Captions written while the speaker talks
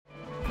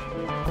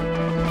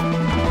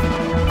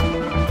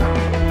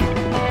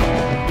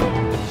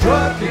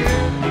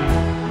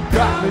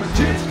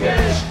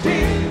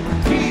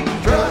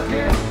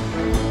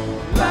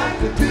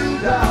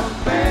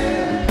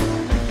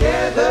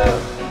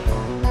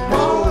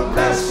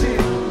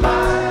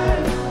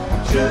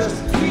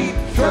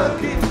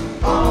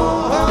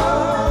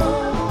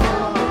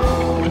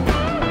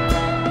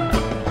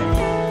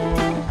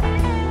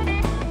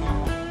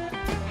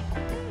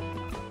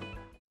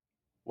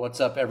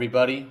What's up,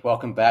 everybody?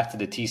 Welcome back to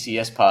the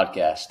TCS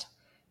podcast.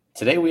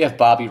 Today we have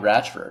Bobbie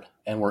Rachford,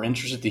 and we're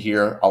interested to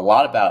hear a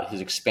lot about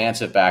his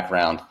expansive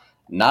background,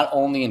 not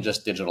only in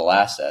just digital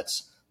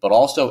assets, but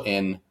also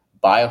in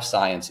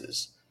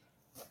biosciences.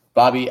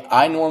 Bobbie,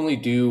 I normally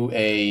do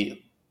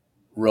a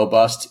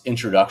robust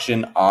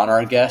introduction on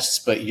our guests,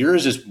 but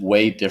yours is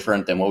way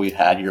different than what we've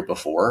had here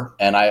before,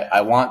 and I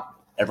want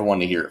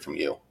everyone to hear it from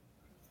you.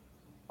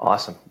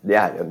 Awesome.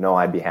 Yeah, no,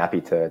 I'd be happy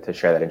to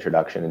share that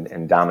introduction.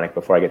 And Dominic,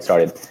 before I get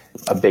started,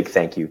 a big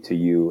thank you to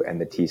you and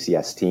the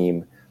TCS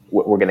team.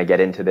 We're going to get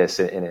into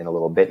this in a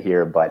little bit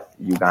here, but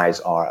you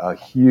guys are a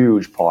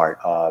huge part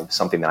of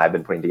something that I've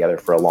been putting together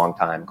for a long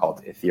time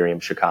called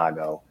Ethereum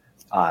Chicago.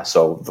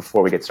 So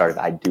before we get started,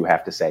 I do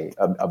have to say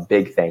a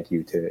big thank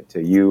you to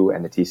you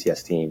and the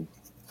TCS team,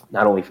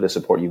 not only for the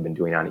support you've been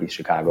doing on ETH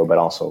Chicago, but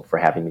also for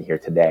having me here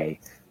today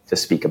to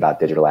speak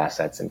about digital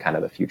assets and kind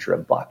of the future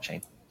of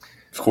blockchain.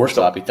 Of course,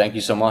 Bobbie. Thank you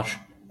so much.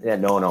 Yeah,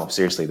 no.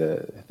 Seriously,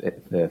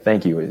 the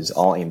thank you is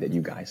all aimed at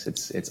you guys.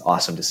 It's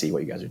awesome to see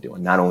what you guys are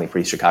doing, not only for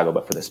East Chicago,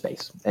 but for the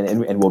space.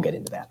 And we'll get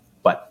into that.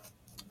 But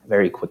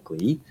very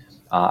quickly,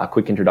 a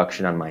quick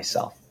introduction on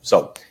myself.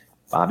 So,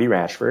 Bobbie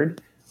Rachford.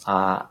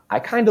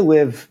 I kind of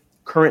live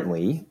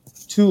currently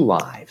two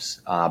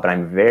lives, but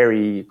I'm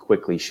very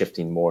quickly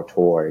shifting more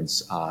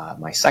towards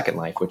my second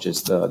life, which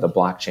is the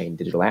blockchain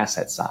digital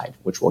asset side,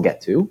 which we'll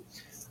get to.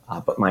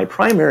 But my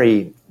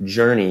primary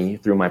journey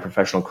through my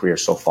professional career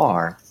so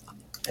far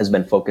has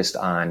been focused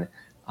on,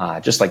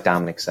 just like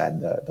Dominic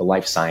said, the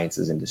life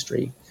sciences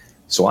industry.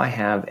 So I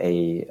have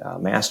a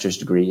master's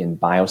degree in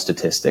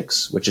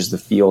biostatistics, which is the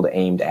field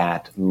aimed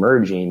at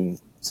merging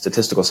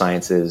statistical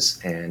sciences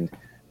and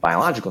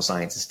biological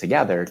sciences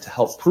together to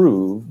help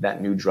prove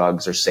that new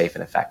drugs are safe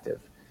and effective.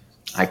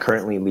 I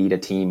currently lead a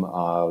team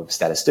of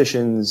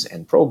statisticians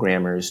and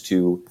programmers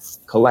to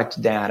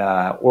collect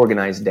data,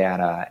 organize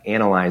data,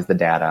 analyze the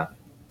data,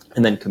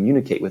 and then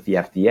communicate with the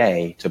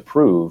FDA to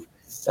prove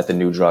that the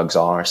new drugs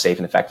are safe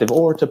and effective,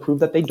 or to prove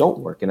that they don't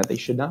work and that they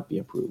should not be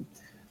approved.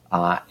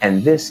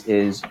 And this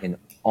is an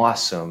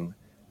awesome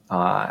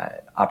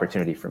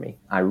opportunity for me.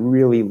 I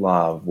really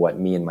love what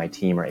me and my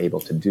team are able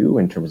to do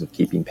in terms of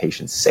keeping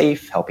patients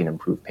safe, helping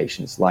improve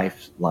patients'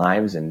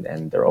 lives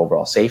and their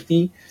overall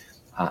safety.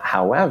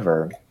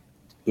 However,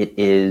 it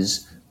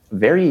is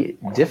very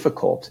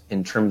difficult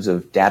in terms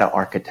of data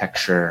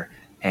architecture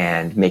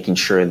and making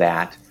sure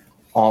that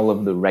all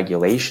of the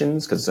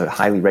regulations, because it's a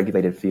highly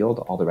regulated field,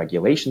 all the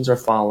regulations are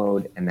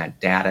followed and that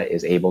data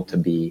is able to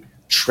be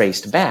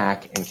traced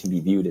back and can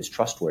be viewed as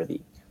trustworthy.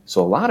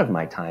 So a lot of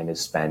my time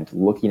is spent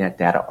looking at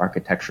data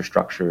architecture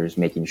structures,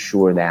 making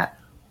sure that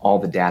all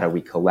the data we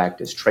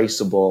collect is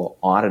traceable,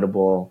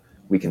 auditable.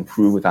 We can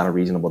prove without a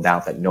reasonable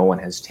doubt that no one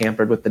has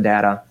tampered with the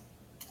data.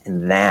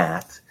 And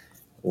that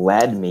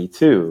led me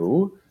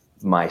to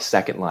my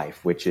second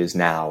life, which is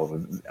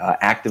now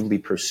actively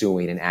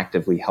pursuing and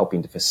actively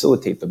helping to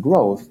facilitate the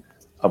growth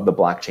of the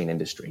blockchain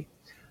industry.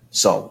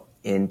 So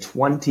in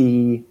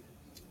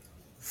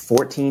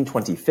 2014,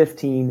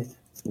 2015,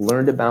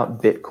 learned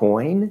about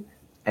Bitcoin.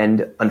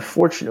 And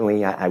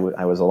unfortunately, I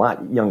was a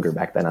lot younger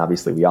back then.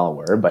 Obviously, we all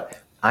were. But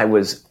I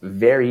was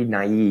very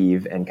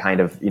naive and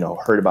kind of,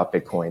 heard about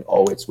Bitcoin.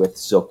 Oh, it's with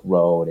Silk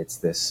Road. It's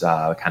this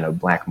kind of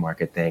black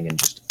market thing, and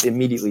just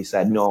immediately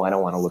said, no, I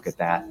don't want to look at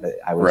that.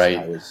 I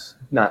was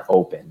not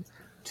open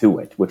to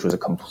it, which was a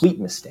complete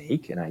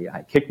mistake. And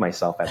I kick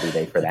myself every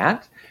day for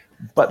that.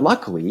 But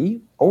luckily,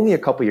 only a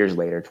couple years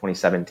later,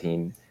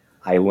 2017,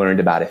 I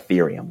learned about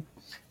Ethereum.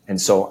 And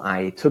so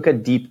I took a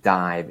deep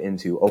dive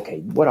into,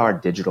 okay, what are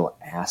digital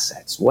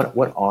assets? What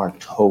are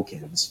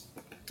tokens?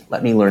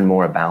 Let me learn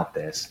more about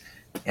this.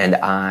 And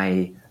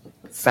I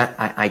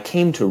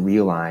came to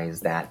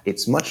realize that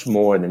it's much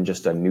more than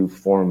just a new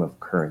form of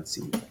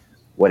currency.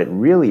 What it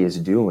really is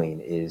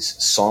doing is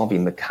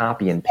solving the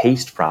copy and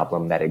paste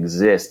problem that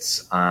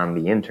exists on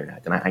the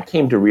internet. And I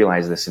came to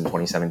realize this in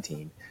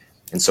 2017.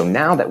 And so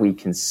now that we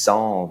can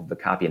solve the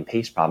copy and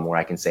paste problem, where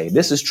I can say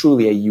this is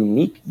truly a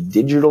unique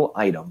digital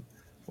item,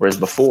 whereas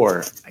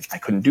before I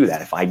couldn't do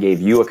that. If I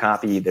gave you a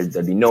copy,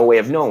 there'd be no way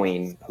of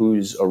knowing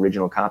whose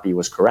original copy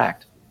was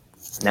correct.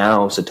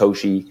 Now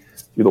Satoshi,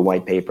 through the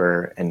white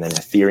paper, and then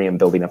Ethereum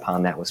building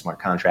upon that with smart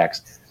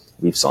contracts,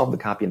 we've solved the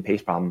copy and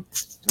paste problem.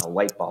 And a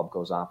light bulb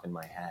goes off in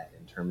my head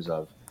in terms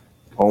of,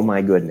 oh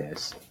my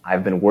goodness,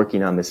 I've been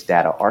working on this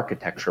data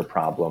architecture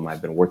problem.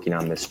 I've been working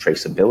on this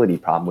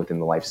traceability problem within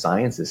the life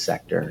sciences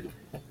sector.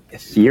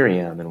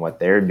 Ethereum and what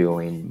they're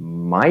doing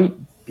might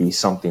be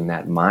something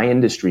that my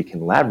industry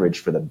can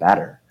leverage for the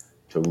better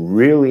to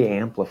really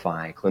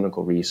amplify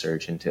clinical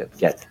research and to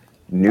get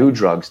new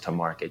drugs to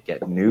market,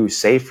 get new,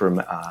 safer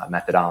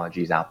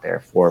methodologies out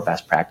there for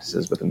best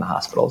practices within the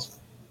hospitals.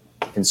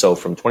 And so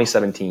from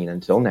 2017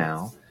 until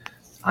now,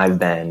 I've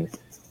been,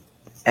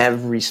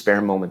 every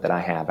spare moment that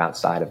I have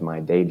outside of my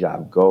day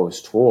job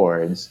goes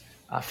towards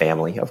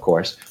family, of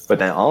course, but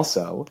then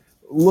also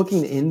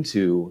looking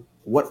into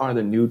what are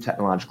the new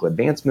technological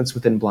advancements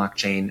within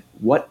blockchain,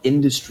 what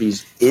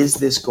industries is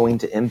this going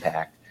to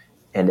impact,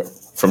 And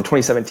from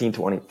 2017 to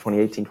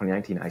 2018,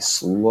 2019, I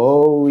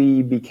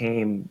slowly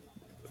became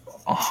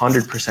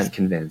 100%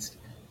 convinced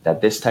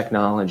that this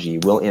technology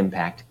will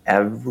impact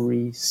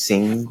every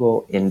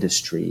single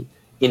industry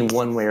in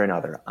one way or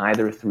another,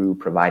 either through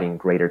providing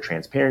greater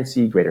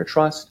transparency, greater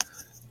trust,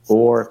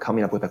 or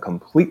coming up with a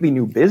completely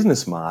new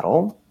business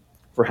model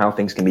for how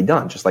things can be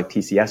done, just like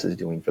TCS is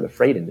doing for the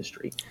freight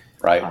industry.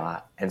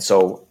 Right. And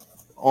so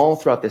all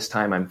throughout this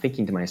time, I'm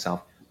thinking to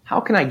myself, how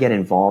can I get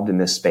involved in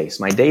this space?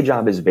 My day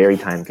job is very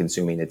time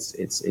consuming. It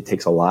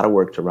takes a lot of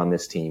work to run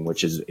this team,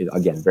 which is,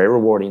 again, very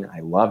rewarding. I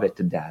love it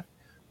to death.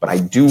 But I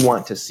do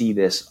want to see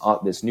this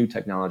new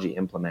technology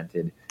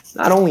implemented,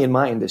 not only in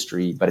my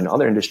industry, but in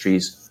other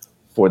industries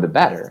for the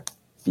better.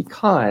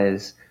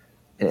 Because,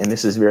 and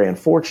this is very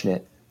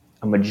unfortunate,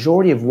 a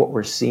majority of what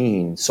we're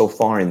seeing so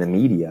far in the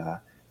media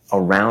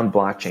around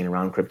blockchain,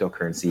 around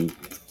cryptocurrency,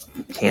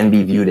 can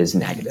be viewed as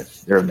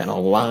negative. There have been a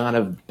lot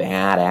of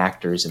bad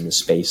actors in the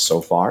space so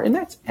far, and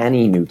that's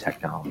any new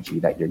technology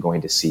that you're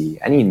going to see,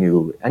 any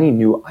new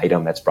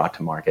item that's brought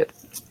to market.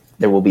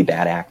 There will be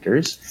bad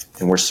actors,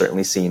 and we're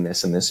certainly seeing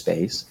this in this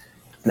space.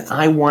 And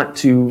I want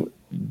to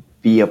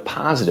be a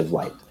positive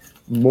light,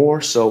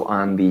 more so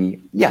on the,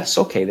 yes,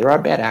 okay, there are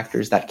bad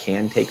actors that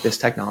can take this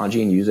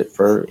technology and use it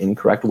for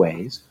incorrect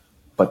ways,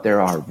 but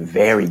there are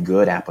very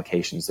good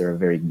applications, there are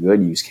very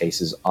good use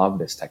cases of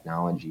this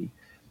technology.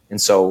 And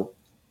so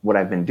what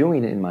I've been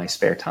doing in my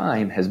spare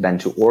time has been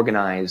to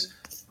organize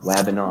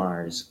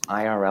webinars,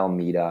 IRL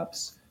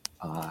meetups,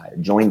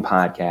 join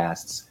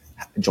podcasts,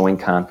 join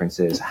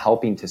conferences,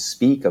 helping to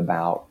speak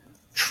about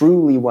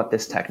truly what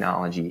this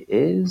technology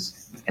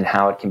is and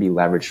how it can be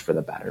leveraged for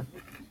the better.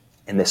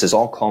 And this is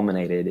all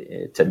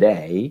culminated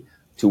today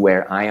to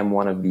where I am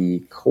one of the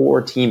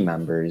core team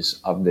members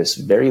of this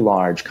very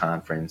large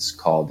conference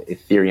called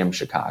Ethereum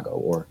Chicago,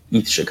 or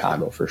ETH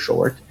Chicago for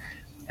short.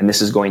 And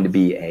this is going to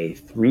be a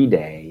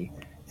 3-day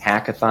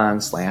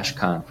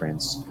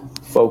hackathon/conference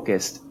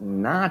focused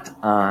not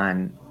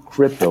on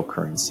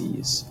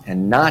cryptocurrencies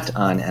and not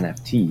on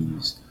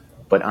NFTs,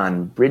 but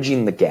on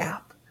bridging the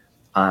gap,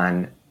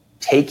 on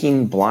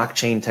taking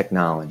blockchain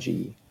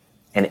technology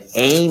and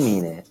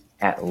aiming it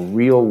at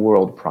real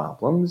world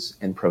problems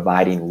and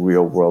providing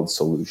real world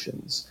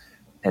solutions.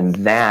 And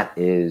that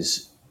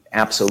is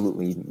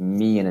absolutely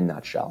me in a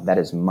nutshell. That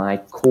is my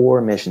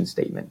core mission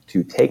statement,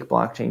 to take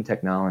blockchain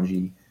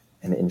technology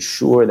and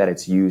ensure that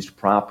it's used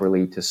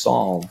properly to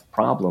solve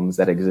problems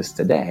that exist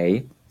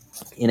today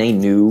in a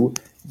new,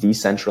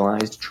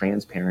 decentralized,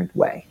 transparent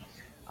way.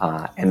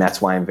 And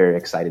that's why I'm very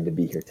excited to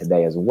be here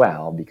today as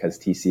well, because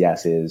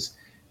TCS is,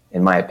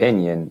 in my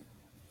opinion,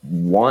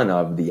 one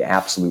of the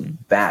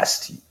absolute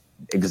best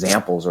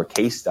examples or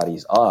case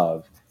studies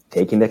of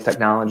taking the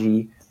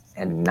technology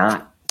and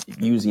not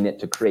using it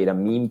to create a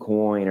meme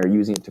coin or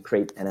using it to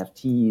create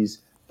NFTs,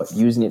 but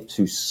using it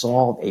to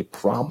solve a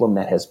problem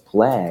that has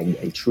plagued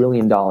a $1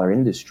 trillion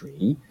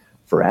industry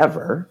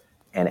forever,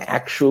 and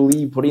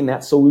actually putting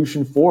that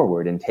solution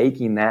forward and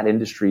taking that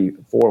industry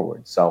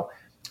forward. So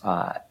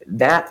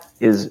that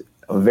is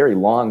a very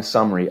long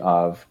summary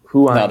of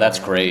who I am. No, that's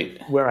great.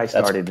 Where I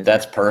started.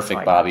 That's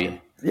perfect, Bobbie.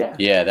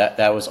 Yeah,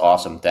 that was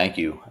awesome. Thank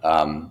you.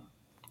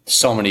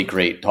 So many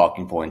great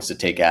talking points to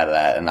take out of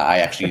that. And I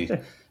actually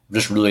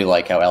just really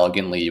like how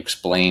elegantly you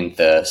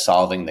explained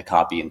solving the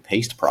copy and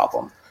paste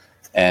problem.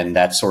 And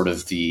that's sort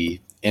of the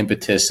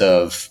impetus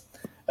of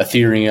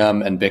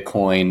Ethereum and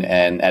Bitcoin,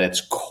 and at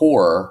its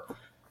core,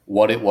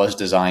 what it was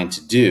designed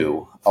to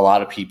do. A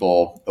lot of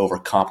people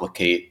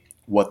overcomplicate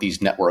what these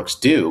networks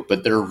do,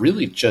 but they're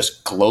really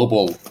just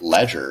global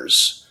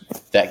ledgers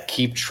that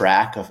keep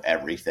track of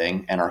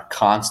everything and are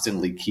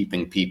constantly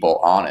keeping people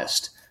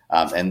honest.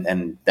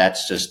 And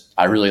that's just,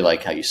 I really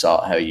like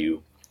how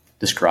you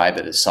describe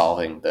it as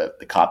solving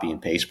the copy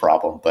and paste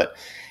problem. But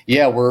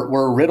yeah,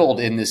 we're riddled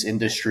in this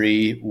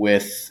industry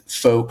with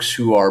folks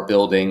who are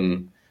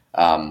building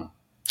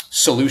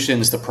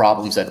solutions to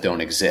problems that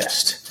don't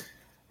exist,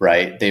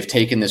 right? They've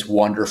taken this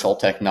wonderful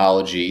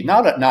technology,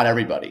 not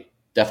everybody,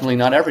 definitely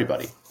not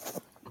everybody,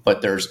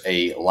 but there's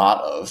a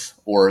lot of,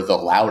 or the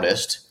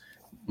loudest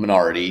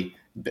minority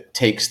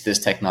takes this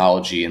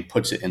technology and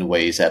puts it in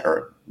ways that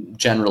are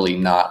generally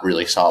not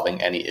really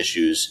solving any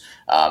issues.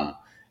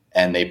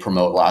 And they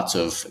promote lots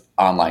of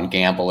online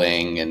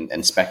gambling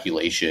and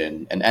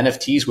speculation and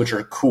NFTs, which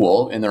are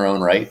cool in their own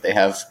right. They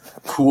have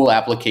cool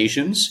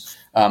applications.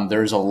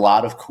 There's a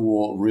lot of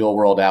cool real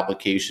world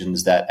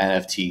applications that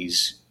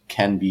NFTs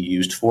can be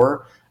used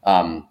for.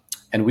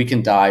 And we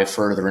can dive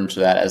further into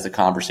that as the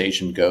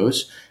conversation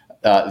goes.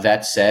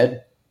 That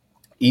said,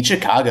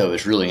 Chicago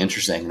is really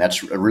interesting.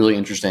 That's a really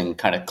interesting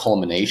kind of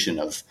culmination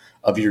of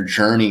your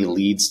journey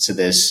leads to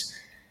this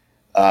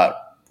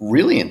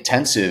really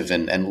intensive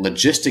and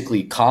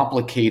logistically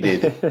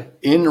complicated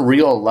in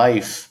real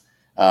life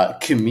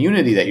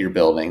community that you're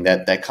building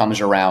that comes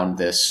around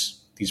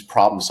these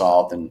problem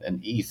solved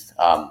and ETH.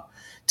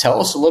 Tell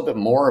us a little bit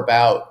more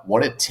about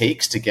what it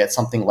takes to get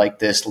something like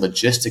this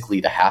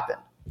logistically to happen.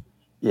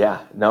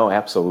 Yeah, no,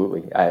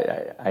 absolutely.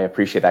 I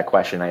appreciate that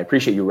question. I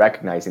appreciate you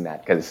recognizing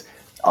that, because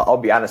I'll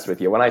be honest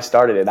with you. When I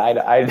started it,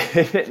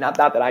 I not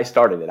that I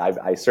started it.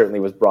 I certainly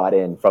was brought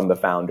in from the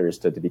founders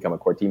to become a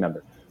core team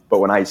member. But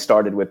when I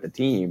started with the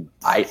team,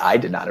 I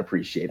did not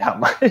appreciate how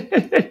much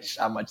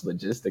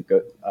logistic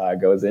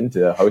goes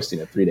into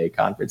hosting a 3-day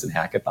conference and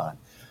hackathon.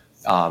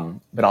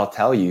 But I'll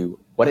tell you,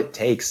 what it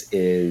takes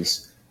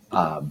is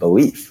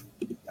belief.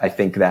 I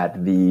think that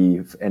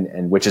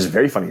and which is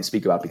very funny to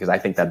speak about, because I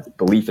think that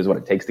belief is what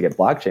it takes to get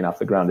blockchain off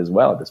the ground as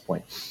well at this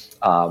point.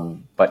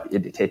 But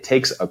it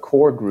takes a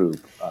core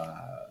group,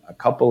 a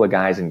couple of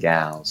guys and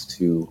gals,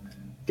 to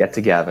get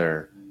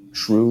together,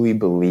 truly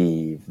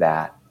believe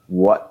that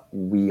what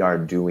we are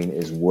doing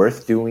is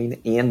worth doing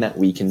and that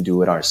we can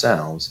do it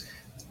ourselves.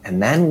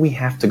 And then we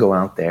have to go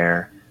out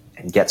there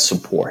and get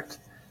support.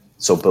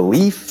 So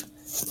belief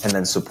and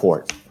then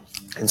support.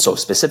 And so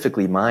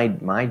specifically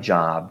my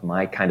job,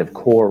 my kind of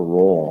core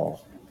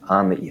role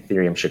on the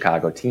Ethereum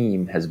Chicago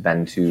team has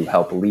been to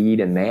help lead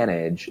and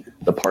manage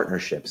the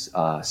partnerships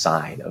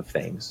side of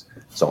things.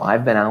 So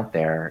I've been out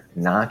there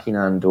knocking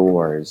on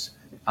doors,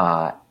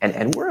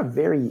 and we're a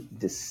very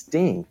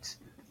distinct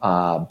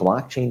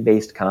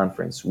blockchain-based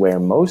conference, where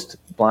most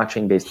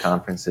blockchain-based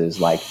conferences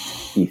like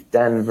ETH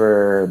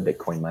Denver,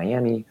 Bitcoin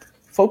Miami,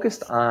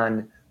 focused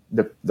on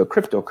the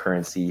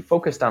cryptocurrency,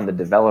 focused on the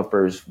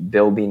developers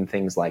building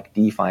things like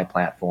DeFi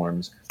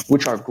platforms,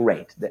 which are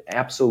great.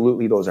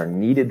 Absolutely, those are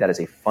needed. That is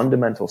a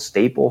fundamental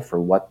staple for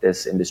what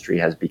this industry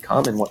has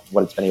become and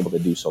what it's been able to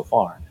do so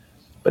far.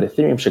 But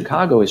Ethereum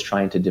Chicago is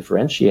trying to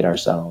differentiate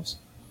ourselves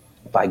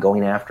by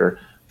going after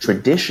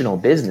traditional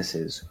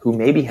businesses who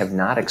maybe have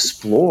not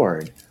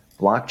explored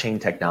blockchain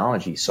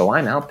technology. So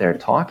I'm out there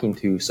talking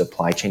to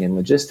supply chain and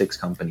logistics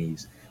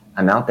companies.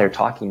 I'm out there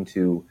talking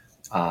to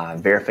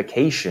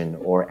verification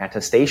or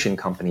attestation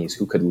companies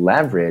who could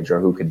leverage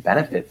or who could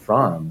benefit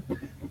from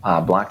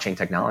blockchain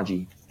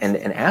technology, and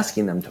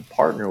asking them to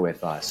partner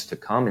with us to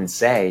come and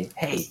say,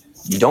 hey,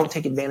 you don't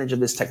take advantage of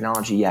this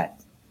technology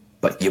yet,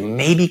 but you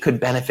maybe could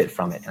benefit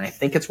from it. And I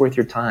think it's worth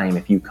your time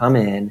if you come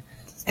in,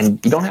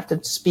 and you don't have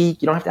to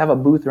speak, you don't have to have a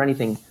booth or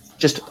anything,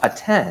 just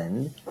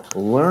attend,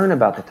 learn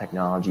about the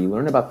technology,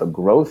 learn about the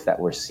growth that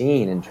we're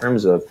seeing in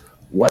terms of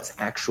what's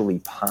actually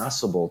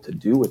possible to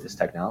do with this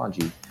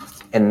technology.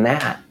 And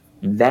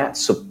that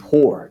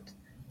support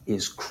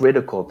is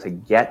critical to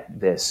get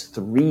this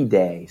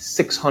 3-day,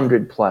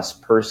 600 plus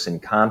person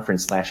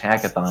conference /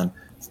 hackathon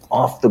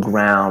off the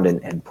ground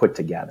and put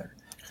together.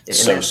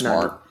 So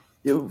smart.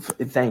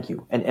 Thank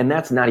you. And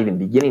that's not even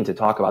beginning to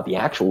talk about the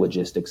actual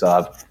logistics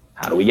of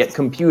how do we get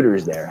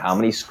computers there? How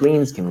many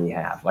screens can we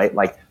have? Right?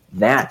 Like,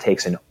 that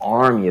takes an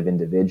army of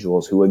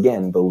individuals who,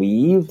 again,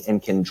 believe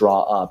and can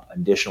draw up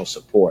additional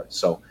support.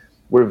 So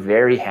we're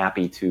very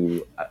happy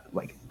to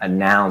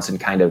announce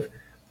and kind of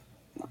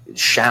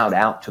shout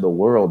out to the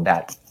world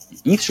that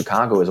ETH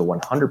Chicago is a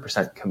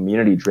 100%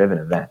 community-driven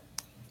event.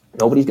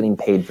 Nobody's getting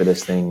paid for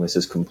this thing. This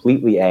is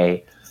completely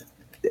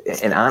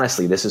and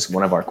honestly, this is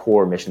one of our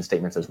core mission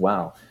statements as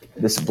well.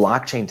 This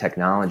blockchain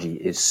technology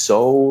is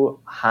so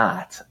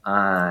hot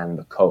on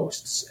the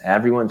coasts.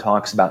 Everyone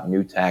talks about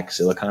new tech,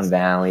 Silicon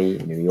Valley,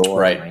 New York,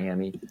 right,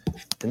 Miami.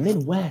 The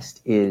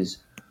Midwest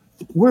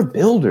we're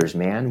builders,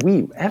 man.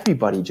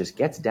 Everybody just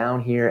gets down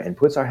here and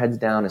puts our heads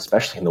down,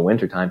 especially in the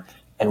wintertime,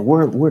 and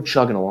we're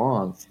chugging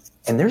along.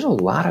 And there's a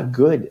lot of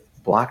good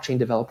blockchain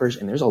developers,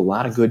 and there's a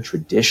lot of good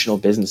traditional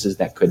businesses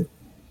that could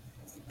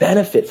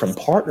benefit from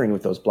partnering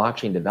with those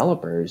blockchain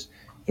developers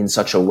in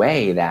such a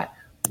way that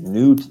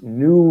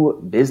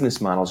new business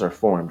models are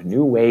formed,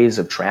 new ways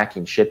of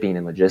tracking shipping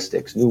and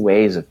logistics, new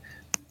ways of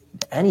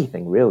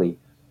anything, really.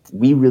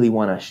 We really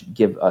want to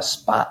give a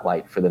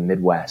spotlight for the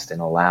Midwest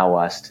and allow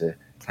us to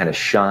kind of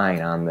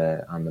shine on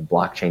the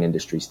blockchain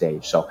industry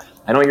stage. So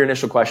I know your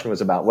initial question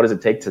was about what does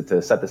it take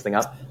to set this thing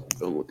up.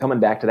 Coming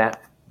back to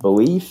that,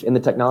 belief in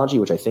the technology,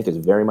 which I think is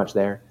very much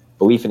there,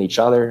 belief in each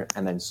other,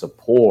 and then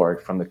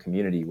support from the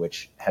community,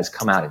 which has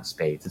come out in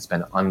spades. It's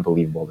been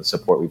unbelievable, the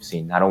support we've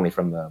seen, not only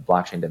from the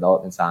blockchain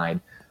development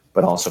side,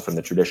 but also from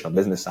the traditional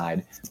business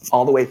side,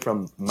 all the way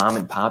from mom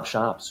and pop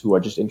shops who are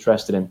just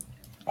interested in,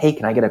 hey,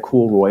 can I get a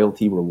cool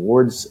royalty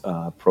rewards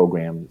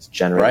program that's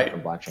generated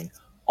from blockchain,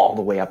 all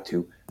the way up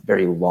to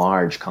very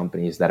large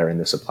companies that are in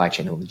the supply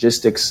chain and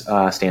logistics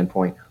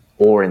standpoint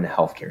or in the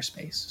healthcare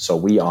space. So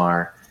we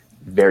are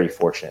very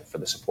fortunate for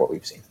the support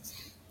we've seen.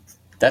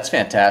 That's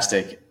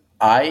fantastic.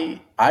 I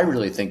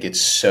really think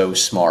it's so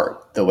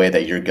smart the way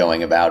that you're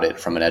going about it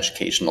from an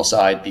educational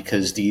side,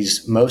 because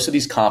most of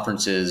these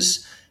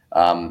conferences,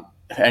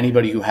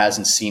 anybody who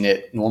hasn't seen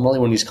it, normally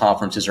when these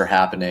conferences are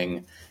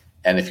happening,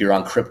 and if you're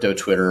on crypto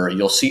Twitter,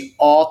 you'll see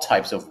all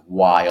types of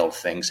wild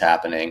things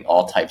happening,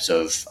 all types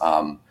of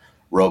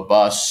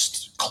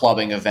robust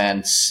clubbing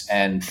events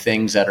and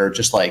things that are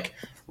just like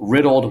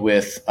riddled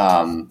with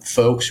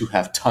folks who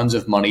have tons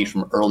of money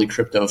from early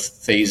crypto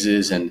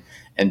phases and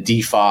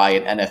DeFi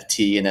and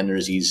NFT. And then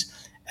there's these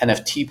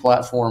NFT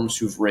platforms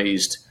who've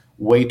raised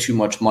way too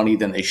much money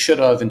than they should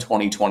have in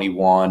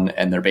 2021.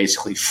 And they're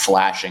basically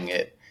flashing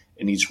it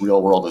in these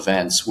real world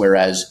events.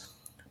 Whereas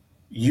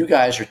you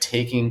guys are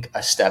taking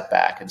a step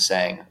back and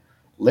saying,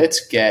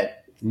 let's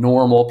get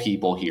normal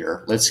people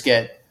here. Let's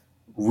get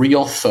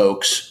real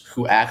folks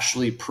who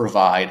actually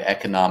provide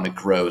economic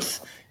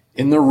growth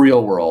in the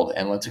real world,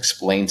 and let's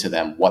explain to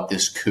them what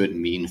this could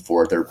mean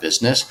for their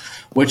business,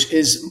 which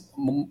is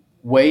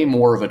way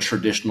more of a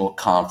traditional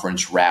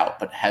conference route,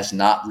 but has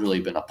not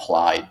really been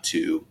applied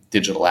to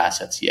digital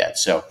assets yet.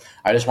 So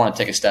I just want to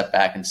take a step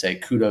back and say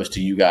kudos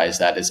to you guys.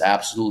 That is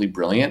absolutely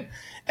brilliant.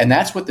 And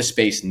that's what the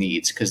space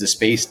needs, because the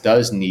space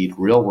does need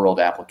real world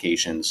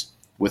applications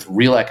with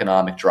real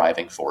economic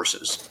driving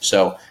forces.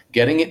 So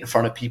getting it in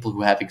front of people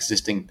who have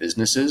existing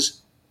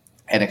businesses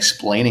and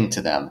explaining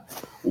to them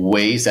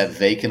ways that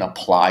they can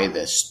apply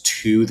this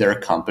to their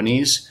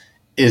companies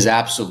is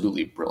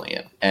absolutely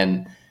brilliant.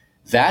 And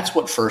that's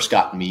what first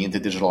got me into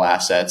digital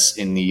assets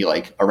in the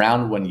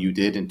around when you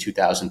did in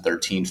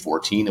 2013,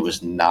 14. It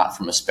was not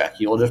from a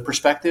speculative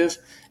perspective.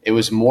 It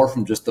was more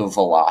from just the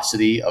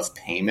velocity of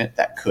payment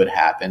that could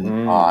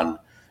happen on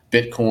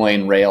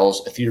Bitcoin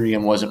rails.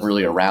 Ethereum wasn't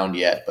really around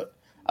yet, but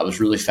I was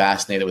really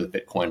fascinated with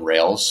Bitcoin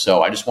rails.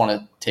 So I just want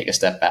to take a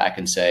step back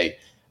and say,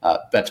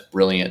 that's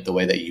brilliant the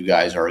way that you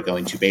guys are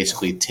going to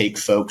basically take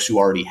folks who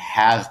already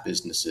have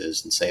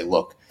businesses and say,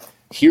 look,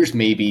 here's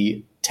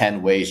maybe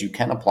 10 ways you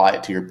can apply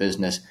it to your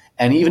business.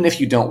 And even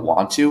if you don't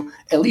want to,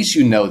 at least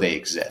you know they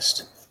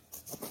exist.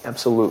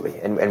 Absolutely.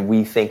 And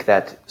we think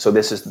that, so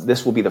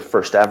this will be the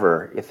first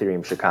ever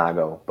Ethereum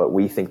Chicago, but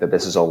we think that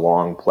this is a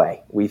long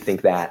play. We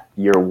think that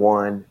year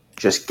one,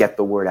 just get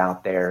the word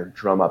out there,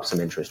 drum up some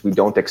interest. We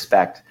don't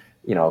expect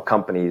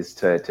companies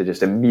to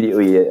just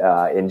immediately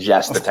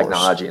ingest the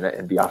technology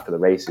and be off to the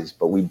races.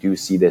 But we do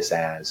see this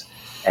as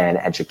an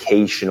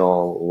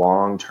educational,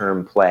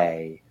 long-term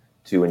play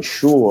to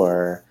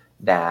ensure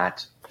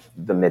that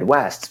the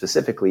Midwest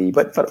specifically,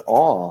 but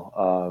all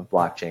of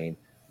blockchain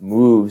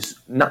moves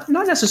not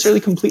necessarily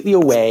completely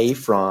away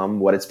from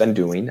what it's been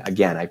doing.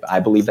 Again, I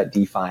believe that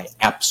DeFi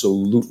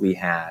absolutely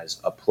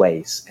has a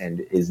place and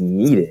is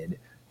needed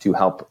to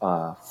help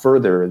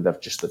further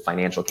the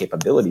financial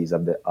capabilities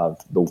of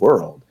the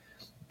world.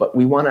 But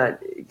we want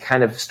to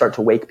kind of start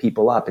to wake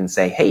people up and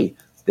say, hey,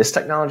 this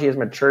technology has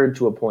matured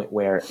to a point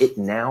where it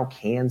now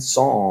can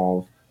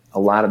solve a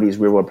lot of these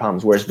real world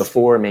problems. Whereas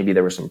before, maybe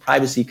there were some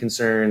privacy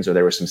concerns or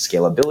there were some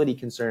scalability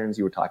concerns.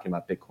 You were talking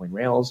about Bitcoin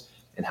rails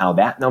and how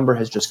that number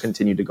has just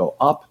continued to go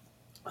up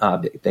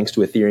thanks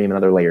to Ethereum and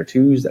other layer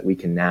twos, that we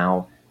can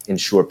now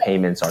ensure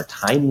payments are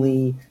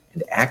timely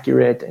and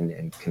accurate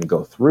and can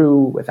go through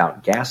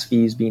without gas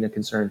fees being a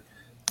concern.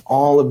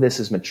 All of this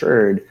has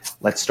matured.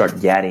 Let's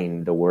start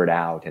getting the word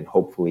out, and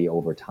hopefully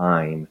over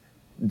time,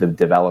 the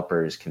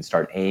developers can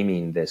start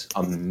aiming this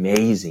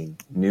amazing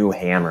new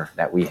hammer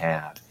that we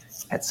have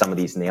at some of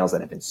these nails that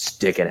have been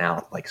sticking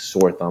out like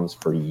sore thumbs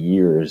for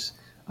years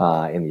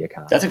in the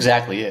economy. That's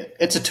exactly it.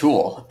 It's a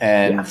tool,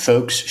 and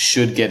folks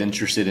should get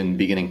interested in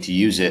beginning to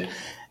use it.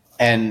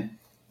 And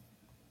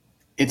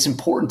it's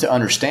important to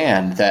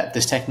understand that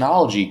this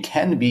technology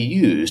can be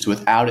used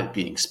without it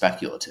being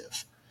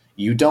speculative.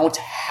 You don't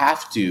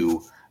have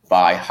to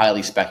buy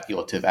highly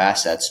speculative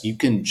assets. You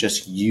can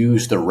just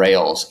use the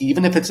rails,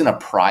 even if it's in a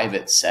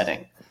private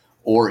setting,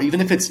 or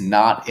even if it's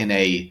not in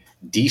a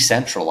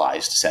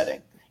decentralized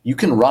setting. You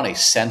can run a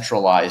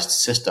centralized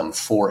system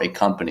for a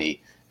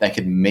company that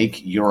can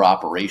make your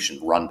operation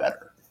run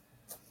better.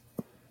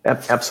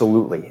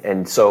 Absolutely.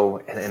 And so,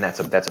 and that's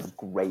a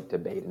great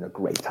debate and a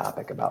great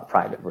topic about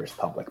private versus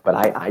public. But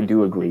I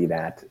do agree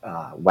that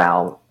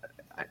while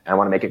I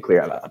want to make it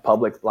clear,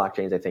 public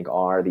blockchains, I think,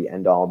 are the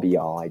end all be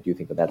all. I do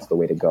think that that's the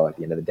way to go at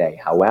the end of the day.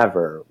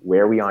 However,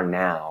 where we are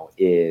now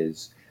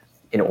is,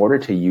 in order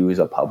to use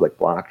a public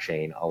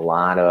blockchain, a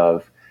lot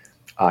of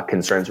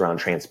concerns around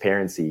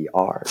transparency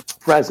are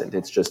present.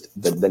 It's just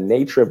the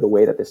nature of the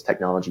way that this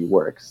technology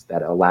works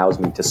that allows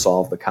me to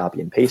solve the copy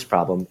and paste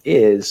problem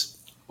is,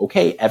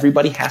 okay,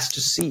 everybody has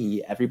to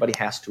see, everybody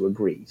has to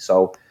agree.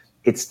 So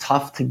it's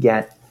tough to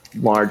get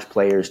large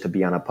players to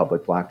be on a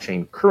public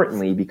blockchain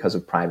currently because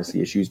of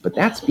privacy issues, but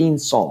that's being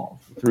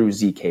solved through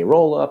ZK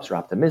rollups or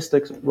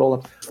optimistic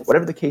rollups,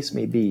 whatever the case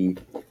may be.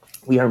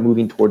 We are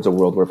moving towards a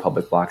world where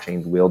public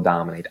blockchains will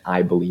dominate,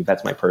 I believe.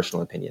 That's my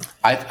personal opinion.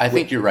 I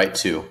think you're right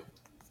too.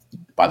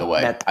 By the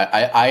way,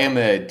 I am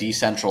a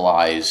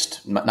decentralized,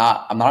 I'm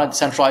not a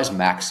decentralized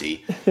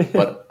maxi,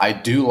 but I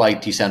do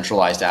like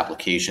decentralized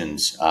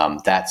applications.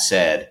 That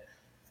said,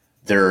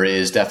 there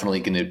is definitely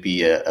going to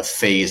be a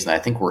phase, and I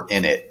think we're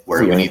in it,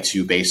 where we need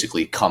to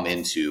basically come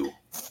into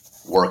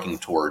working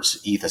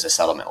towards ETH as a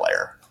settlement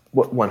layer.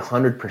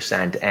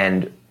 100%.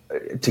 And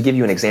to give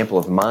you an example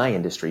of my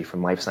industry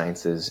from life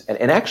sciences,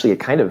 and actually it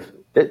kind of,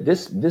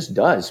 this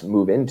does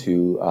move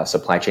into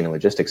supply chain and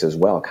logistics as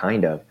well,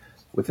 kind of.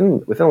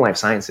 Within life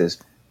sciences,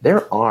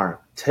 there are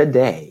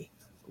today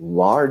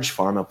large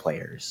pharma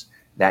players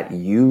that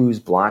use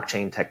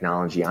blockchain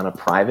technology on a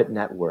private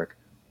network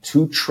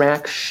to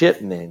track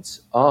shipments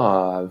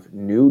of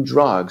new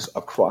drugs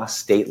across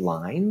state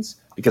lines,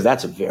 because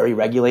that's very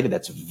regulated,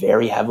 that's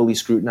very heavily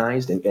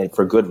scrutinized, and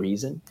for good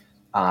reason.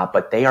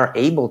 But they are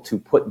able to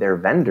put their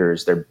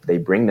vendors, they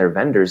bring their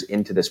vendors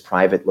into this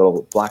private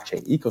little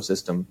blockchain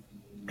ecosystem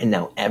And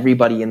now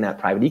everybody in that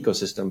private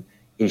ecosystem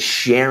is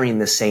sharing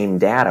the same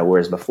data,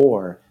 whereas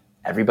before,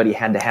 everybody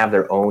had to have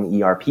their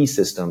own ERP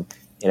system.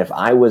 And if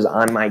I was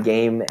on my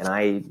game and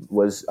I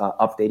was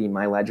updating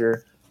my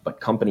ledger, but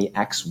company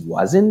X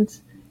wasn't,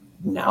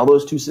 now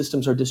those two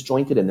systems are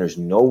disjointed and there's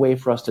no way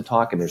for us to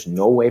talk and there's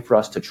no way for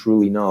us to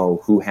truly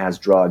know who has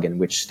drug in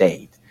which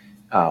state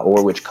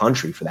or which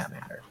country for that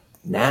matter.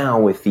 Now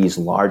with these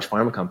large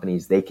pharma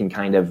companies, they can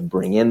kind of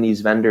bring in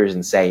these vendors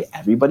and say,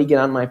 everybody get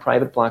on my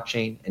private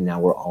blockchain, and now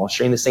we're all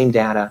sharing the same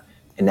data,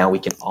 and now we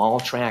can all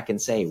track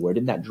and say, where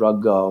did that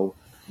drug go?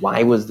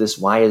 Why was this?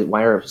 Why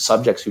are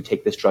subjects who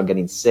take this drug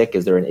getting sick?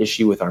 Is there an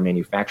issue with our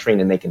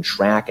manufacturing? And they can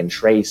track and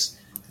trace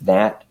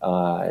that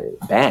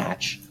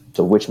batch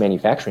to which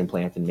manufacturing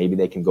plant, and maybe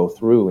they can go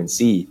through and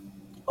see,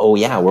 oh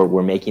yeah,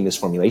 we're making this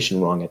formulation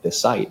wrong at this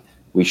site.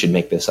 We should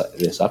make this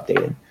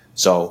updated.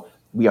 So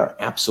we are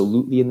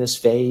absolutely in this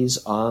phase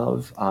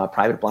of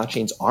private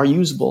blockchains are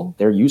usable,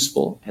 they're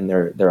useful, and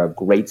they're a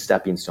great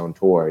stepping stone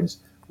towards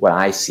what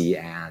I see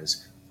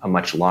as a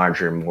much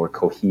larger, more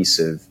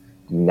cohesive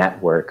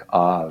network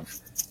of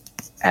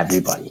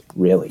everybody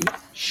really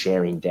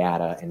sharing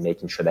data and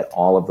making sure that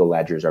all of the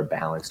ledgers are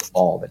balanced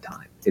all the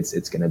time.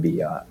 It's going to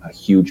be a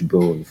huge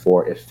boon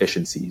for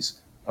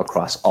efficiencies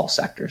across all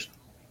sectors.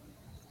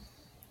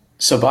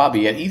 So,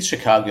 Bobbie, at ETH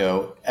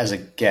Chicago, as a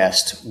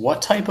guest,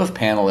 what type of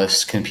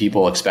panelists can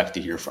people expect to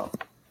hear from?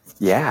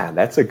 Yeah,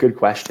 that's a good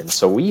question.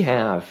 So we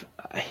have,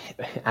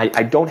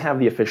 I don't have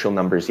the official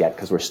numbers yet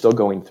because we're still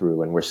going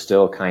through and we're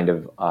still kind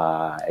of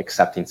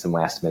accepting some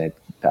last minute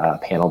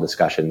panel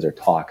discussions or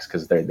talks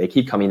because they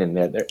keep coming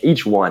in.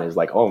 Each one is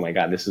like, oh my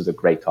God, this is a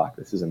great talk.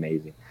 This is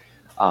amazing.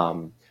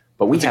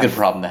 But it's a good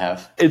problem to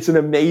have. It's an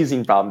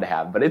amazing problem to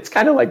have, but it's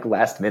kind of like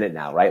last minute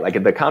now, right? Like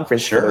at the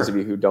conference, sure. For those of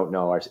you who don't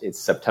know, it's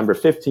September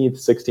 15th,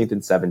 16th,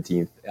 and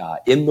 17th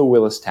in the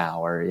Willis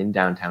Tower in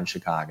downtown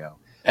Chicago.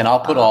 And I'll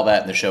put all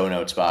that in the show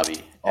notes,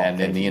 Bobbie.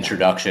 And in the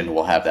introduction,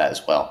 we'll have that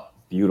as well.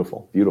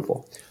 Beautiful,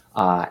 beautiful.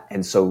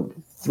 And so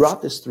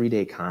throughout this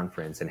 3-day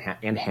conference and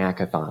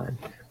hackathon,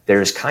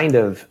 there's kind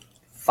of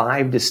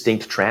 5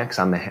 distinct tracks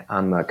on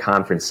the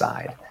conference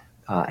side.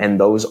 And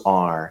those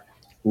are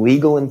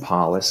legal and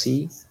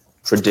policy,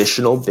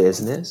 traditional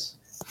business,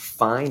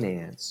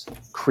 finance,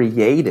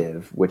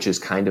 creative, which is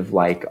kind of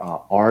like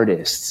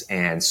artists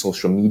and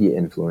social media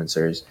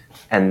influencers,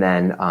 and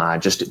then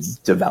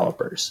just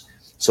developers.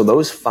 So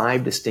those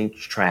 5 distinct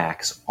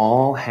tracks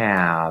all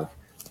have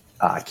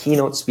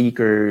keynote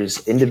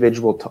speakers,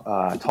 individual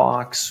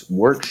talks,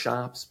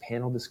 workshops,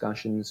 panel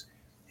discussions,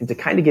 and to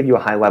kind of give you a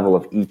high level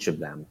of each of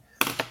them.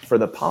 For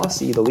the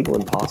policy, the legal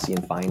and policy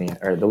and finance,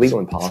 or the legal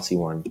and policy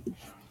one,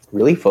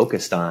 really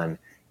focused on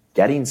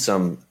getting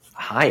some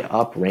high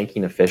up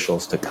ranking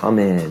officials to come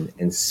in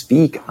and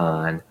speak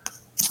on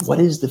what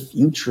is the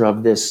future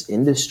of this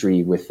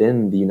industry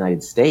within the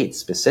United States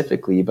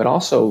specifically, but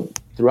also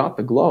throughout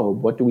the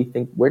globe. What do we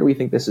think? Where do we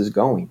think this is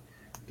going?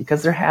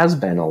 Because there has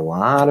been a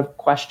lot of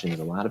questions,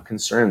 a lot of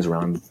concerns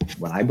around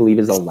what I believe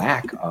is a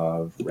lack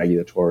of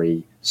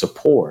regulatory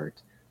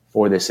support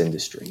for this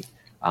industry.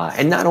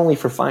 And not only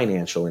for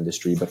financial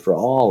industry, but for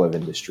all of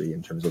industry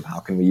in terms of how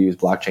can we use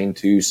blockchain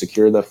to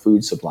secure the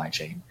food supply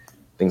chain,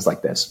 things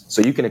like this.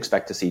 So you can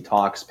expect to see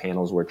talks,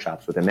 panels,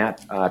 workshops within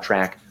that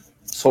track,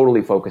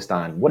 totally focused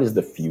on what is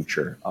the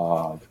future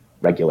of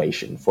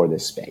regulation for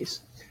this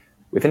space.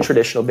 Within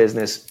traditional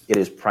business, it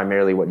is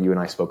primarily what you and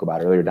I spoke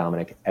about earlier,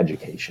 Dominic,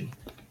 education.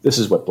 This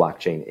is what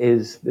blockchain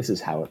is. This is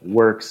how it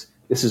works.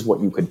 This is what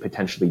you could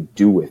potentially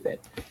do with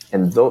it.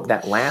 And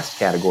that last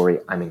category,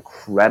 I'm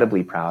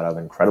incredibly proud of,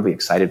 incredibly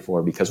excited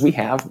for, because we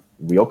have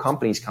real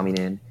companies coming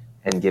in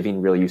and giving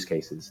real use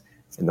cases.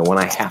 And the one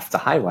I have to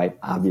highlight,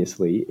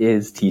 obviously,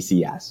 is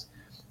TCS.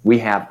 We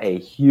have a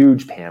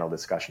huge panel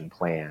discussion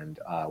planned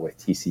with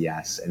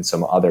TCS and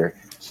some other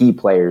key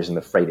players in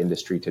the freight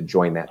industry to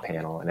join that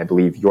panel. And I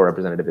believe your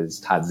representative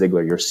is Todd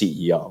Ziegler, your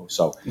CEO.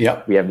 So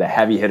yep. We have the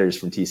heavy hitters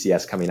from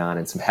TCS coming on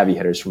and some heavy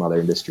hitters from other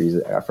industries,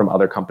 from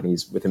other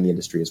companies within the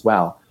industry as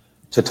well,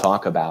 to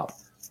talk about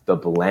the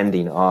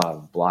blending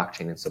of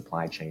blockchain and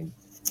supply chain.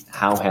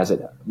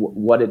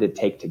 What did it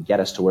take to get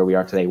us to where we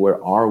are today?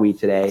 Where are we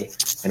today?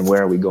 And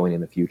where are we going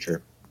in the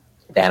future?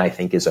 That, I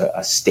think, is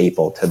a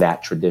staple to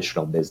that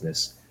traditional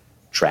business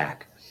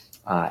track.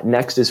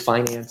 Next is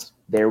finance.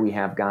 There we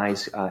have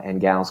guys and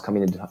gals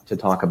coming in to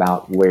talk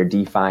about where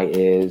DeFi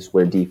is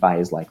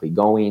likely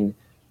going,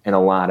 and a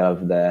lot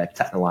of the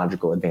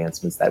technological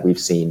advancements that we've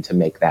seen to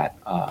make that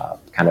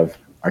kind of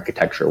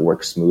architecture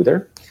work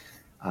smoother.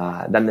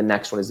 Then the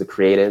next one is the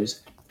creatives.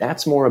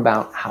 That's more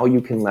about how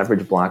you can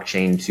leverage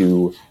blockchain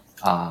to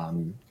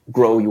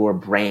grow your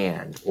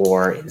brand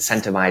or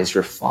incentivize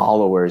your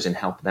followers and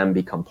help them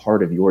become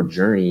part of your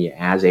journey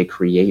as a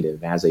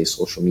creative, as a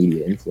social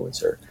media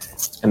influencer.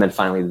 And then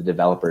finally, the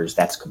developers,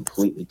 that's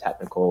completely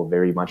technical,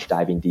 very much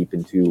diving deep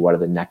into what are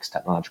the next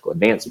technological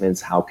advancements,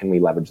 how can we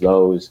leverage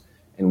those,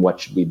 and what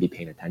should we be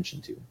paying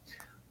attention to.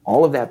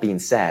 All of that being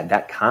said,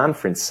 that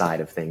conference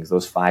side of things,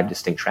 those 5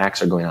 distinct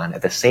tracks are going on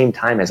at the same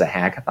time as a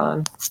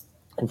hackathon.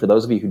 And for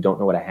those of you who don't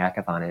know what a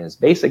hackathon is,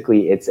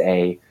 basically it's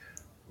a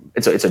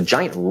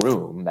giant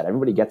room that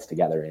everybody gets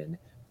together in,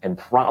 and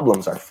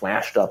problems are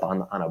flashed up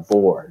on a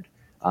board.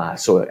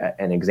 So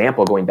an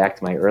example, going back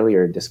to my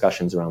earlier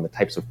discussions around the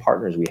types of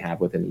partners we have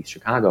within East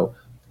Chicago,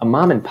 a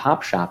mom and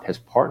pop coffee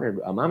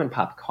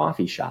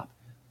shop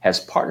has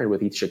partnered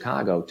with East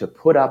Chicago to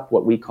put up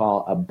what we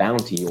call a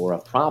bounty or a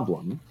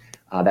problem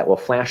that will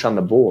flash on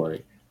the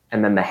board.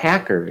 And then the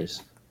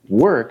hackers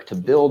work to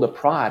build a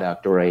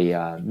product or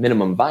a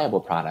minimum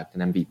viable product,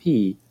 an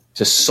MVP,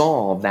 to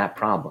solve that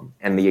problem.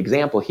 And the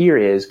example here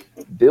is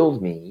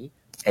build me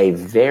a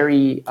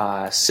very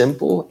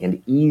simple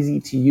and easy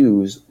to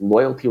use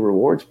loyalty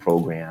rewards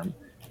program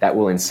that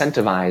will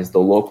incentivize the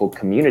local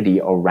community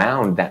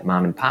around that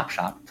mom and pop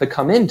shop to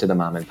come into the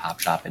mom and pop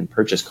shop and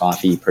purchase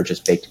coffee,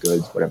 purchase baked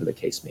goods, whatever the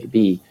case may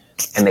be.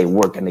 And they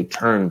work and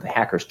the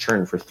hackers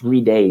churn for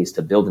 3 days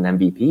to build an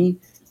MVP.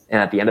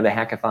 And at the end of the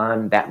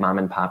hackathon, that mom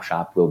and pop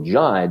shop will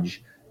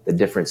judge the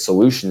different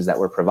solutions that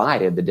were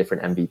provided, the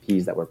different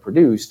MVPs that were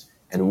produced,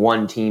 and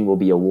one team will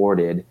be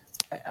awarded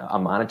a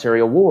monetary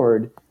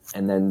award,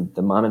 and then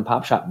the mom and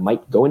pop shop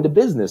might go into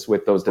business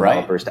with those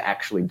developers to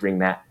actually bring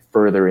that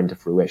further into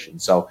fruition.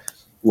 So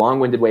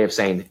long-winded way of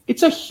saying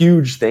it's a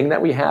huge thing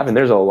that we have, and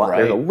there's a lot,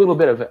 there's a little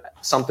bit of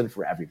something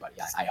for everybody,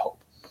 I hope.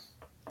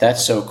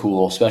 That's so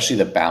cool, especially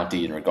the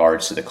bounty in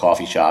regards to the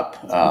coffee shop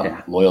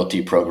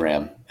loyalty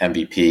program,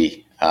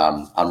 MVP.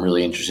 I'm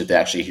really interested to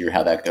actually hear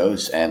how that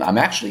goes. And I'm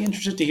actually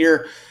interested to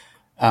hear,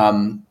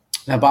 now,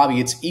 Bobbie,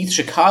 it's ETH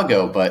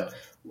Chicago, but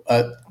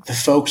the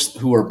folks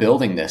who are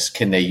building this,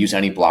 can they use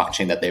any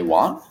blockchain that they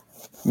want?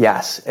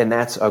 Yes, and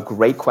that's a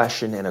great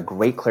question and a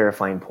great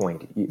clarifying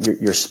point.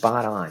 You're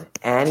spot on.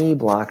 Any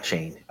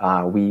blockchain.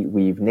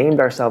 We've named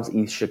ourselves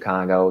ETH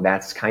Chicago.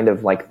 That's kind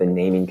of like the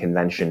naming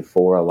convention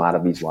for a lot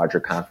of these larger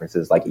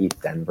conferences like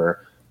ETH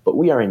Denver. But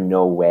we are in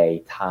no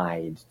way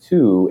tied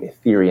to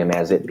Ethereum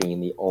as it being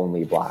the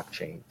only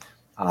blockchain.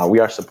 We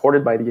are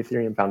supported by the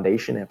Ethereum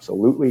Foundation,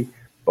 absolutely.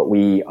 But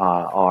we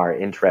are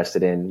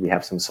interested we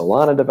have some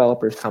Solana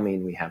developers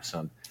coming. We have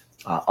some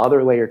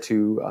other layer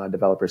 2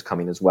 developers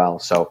coming as well.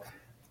 So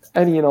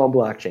any and all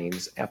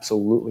blockchains,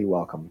 absolutely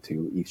welcome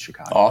to ETH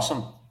Chicago.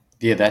 Awesome.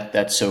 Yeah,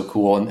 that's so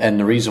cool. And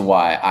the reason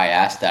why I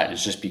asked that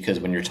is just because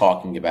when you're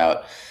talking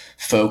about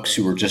folks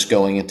who are just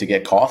going in to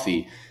get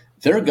coffee,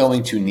 they're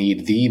going to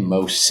need the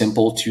most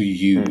simple to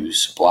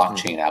use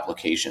blockchain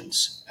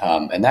applications.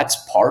 And that's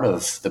part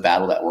of the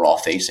battle that we're all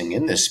facing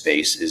in this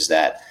space, is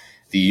that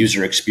the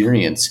user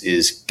experience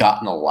is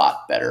gotten a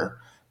lot better,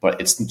 but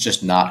it's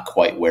just not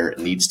quite where it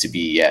needs to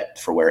be yet,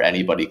 for where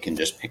anybody can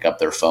just pick up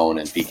their phone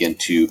and begin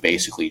to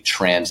basically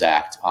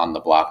transact on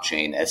the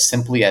blockchain as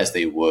simply as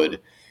they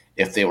would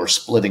if they were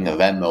splitting a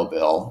Venmo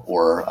bill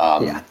or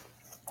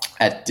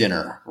at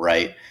dinner,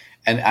 right?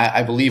 And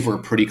I believe we're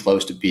pretty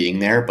close to being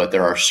there, but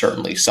there are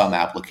certainly some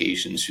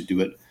applications who do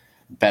it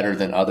better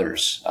than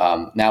others.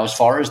 Now, as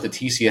far as the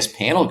TCS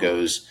panel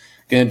goes,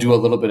 going to do a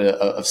little bit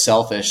of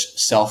selfish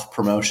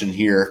self-promotion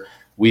here.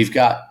 We've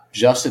got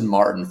Justin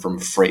Martin from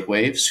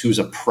FreightWaves, who's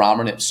a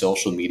prominent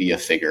social media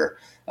figure.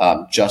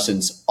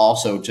 Justin's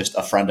also just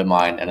a friend of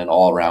mine and an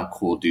all-around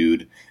cool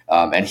dude.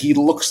 And he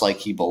looks like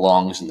he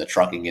belongs in the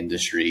trucking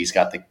industry. He's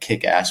got the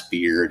kick-ass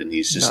beard, and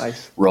he's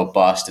just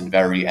robust and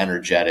very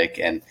energetic.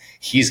 And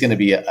he's going to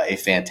be a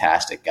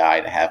fantastic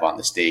guy to have on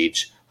the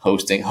stage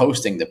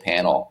hosting the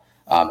panel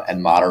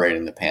and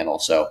moderating the panel.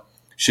 So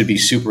should be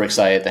super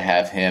excited to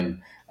have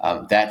him.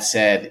 That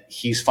said,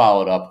 he's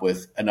followed up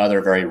with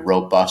another very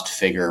robust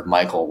figure,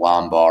 Michael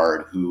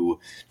Lombard, who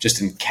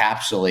just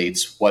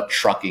encapsulates what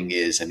trucking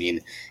is. I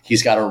mean,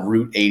 he's got a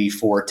Route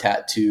 84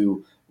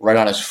 tattoo right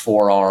on his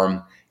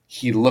forearm.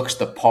 He looks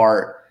the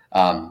part.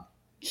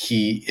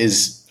 He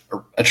is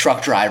a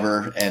truck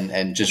driver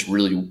and just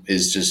really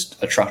is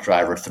just a truck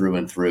driver through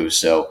and through.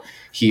 So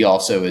he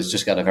also has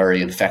just got a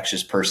very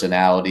infectious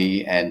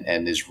personality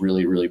and is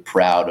really, really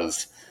proud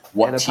of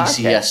what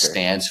TCS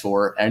stands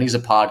for. And he's a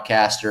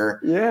podcaster.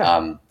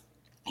 Yeah.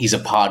 He's a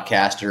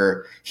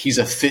podcaster. He's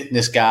a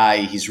fitness guy.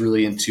 He's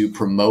really into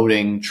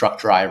promoting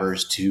truck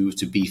drivers to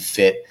be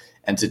fit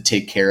and to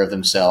take care of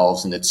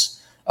themselves. And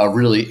it's a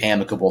really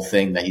amicable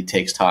thing that he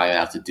takes time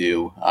out to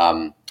do.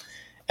 And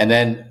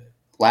then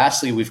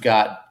lastly, we've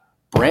got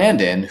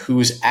Brandon,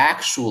 who's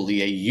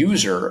actually a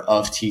user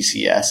of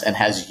TCS and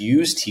has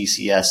used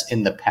TCS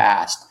in the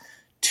past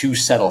to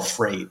settle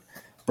freight.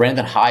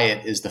 Brandon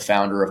Hyatt is the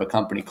founder of a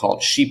company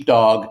called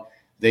Sheepdog.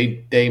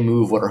 They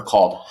move what are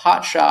called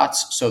hot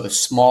shots, so the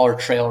smaller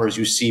trailers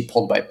you see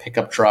pulled by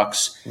pickup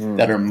trucks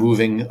that are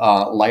moving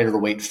lighter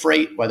weight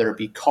freight, whether it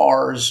be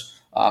cars.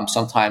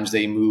 Sometimes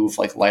they move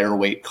like lighter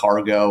weight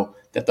cargo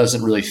that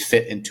doesn't really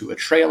fit into a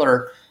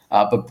trailer.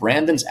 But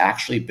Brandon's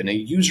actually been a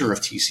user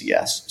of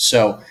TCS.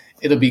 So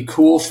it'll be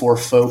cool for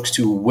folks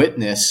to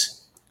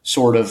witness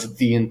sort of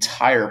the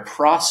entire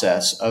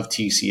process of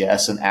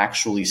TCS and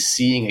actually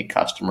seeing a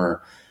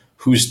customer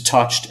who's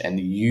touched and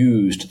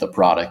used the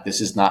product. This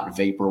is not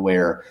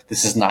vaporware.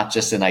 This is not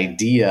just an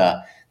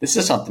idea. This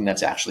is something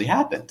that's actually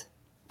happened.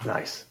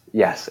 Nice.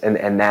 Yes.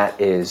 And that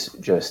is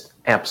just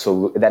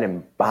absolute, that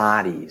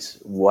embodies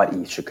what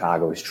ETH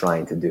Chicago is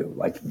trying to do.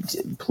 Like,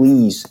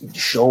 please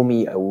show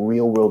me a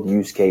real world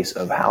use case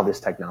of how this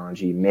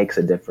technology makes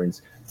a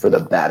difference for the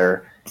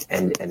better.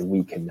 And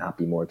we cannot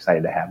be more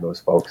excited to have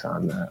those folks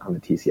on the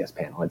TCS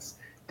panel. It's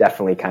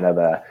definitely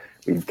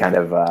we've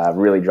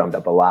really drummed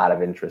up a lot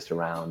of interest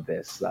around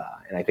this.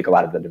 And I think a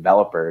lot of the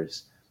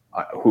developers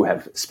who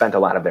have spent a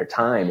lot of their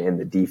time in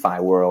the DeFi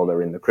world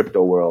or in the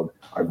crypto world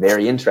are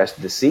very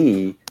interested to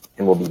see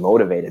and will be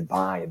motivated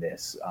by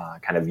this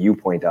kind of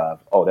viewpoint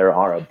of, oh, there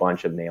are a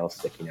bunch of nails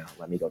sticking out.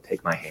 Let me go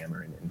take my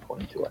hammer and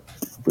point to it.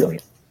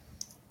 Brilliant.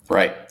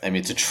 Right. I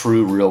mean, it's a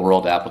true real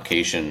world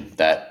application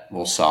that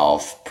will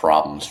solve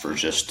problems for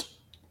just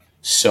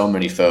so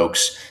many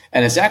folks.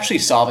 And it's actually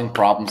solving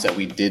problems that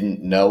we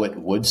didn't know it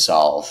would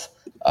solve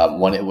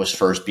when it was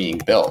first being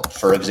built.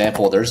 For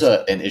example, there's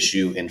an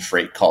issue in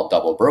freight called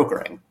double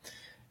brokering.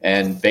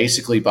 And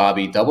basically,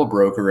 Bobbie, double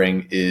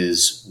brokering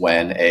is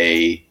when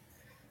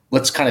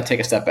let's kind of take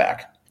a step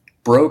back.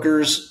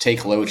 Brokers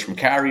take loads from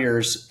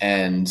brokers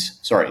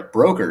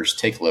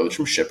take loads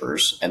from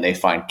shippers, and they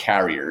find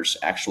carriers,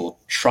 actual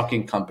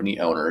trucking company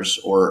owners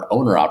or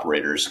owner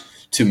operators,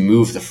 to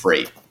move the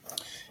freight.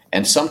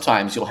 And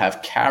sometimes you'll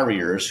have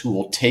carriers who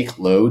will take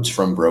loads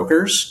from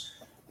brokers,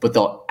 but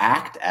they'll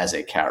act as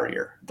a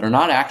carrier. They're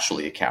not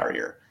actually a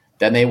carrier.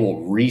 Then they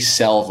will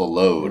resell the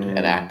load and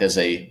act as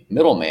a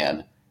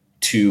middleman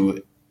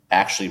to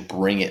actually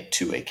bring it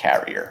to a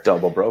carrier.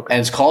 Double brokering.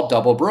 And it's called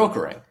double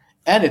brokering.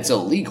 And it's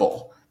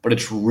illegal, but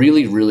it's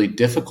really, really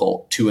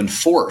difficult to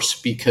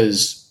enforce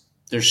because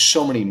there's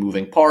so many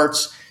moving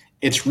parts.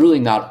 It's really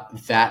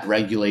not that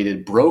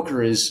regulated.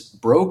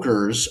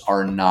 Brokers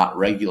are not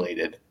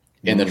regulated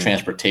in the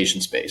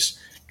transportation space.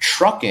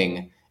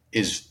 Trucking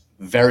is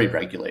very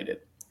regulated.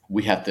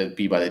 We have to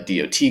be by the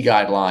DOT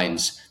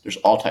guidelines. There's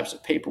all types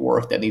of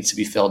paperwork that needs to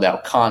be filled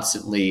out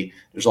constantly.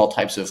 There's all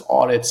types of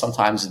audits.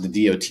 Sometimes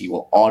the DOT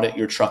will audit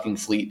your trucking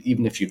fleet,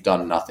 even if you've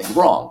done nothing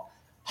wrong.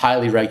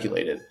 Highly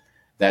regulated.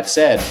 That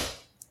said,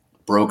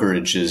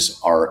 brokerages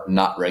are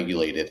not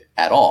regulated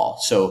at all.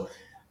 So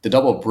the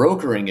double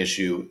brokering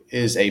issue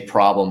is a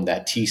problem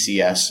that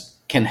TCS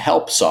can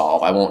help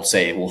solve. I won't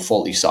say it will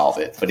fully solve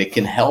it, but it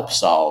can help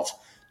solve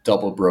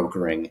double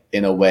brokering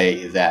in a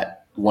way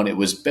that when it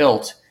was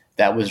built,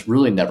 that was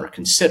really never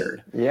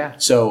considered. Yeah.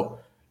 So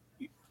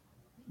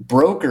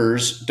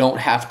brokers don't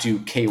have to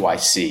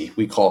KYC.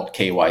 We call it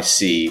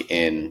KYC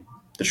in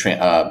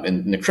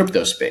the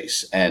crypto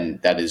space,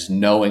 and that is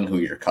knowing who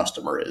your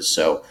customer is.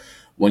 So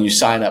when you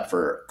sign up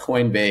for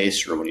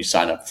Coinbase or when you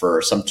sign up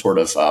for some sort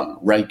of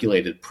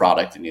regulated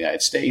product in the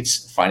United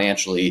States,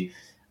 financially,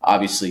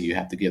 obviously you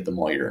have to give them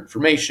all your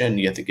information.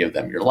 You have to give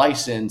them your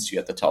license. You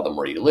have to tell them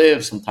where you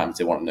live. Sometimes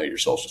they want to know your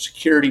social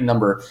security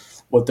number.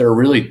 What they're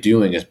really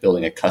doing is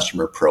building a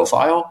customer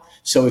profile.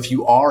 So if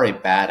you are a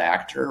bad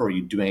actor or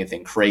you do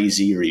anything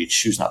crazy or you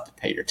choose not to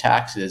pay your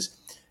taxes,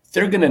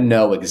 they're going to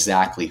know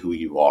exactly who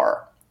you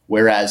are.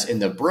 Whereas in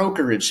the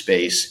brokerage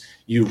space,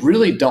 you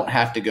really don't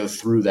have to go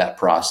through that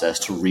process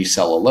to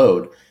resell a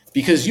load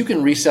because you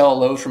can resell a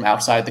load from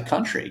outside the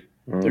country.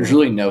 There's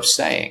really no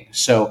saying.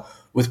 So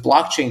with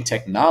blockchain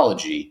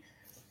technology,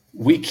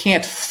 we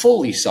can't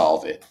fully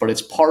solve it, but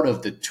it's part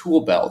of the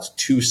tool belt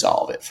to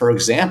solve it. For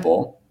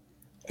example,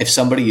 if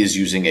somebody is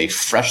using a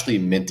freshly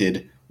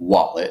minted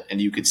wallet and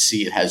you could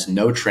see it has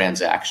no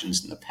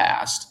transactions in the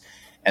past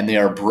and they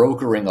are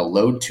brokering a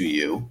load to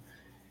you,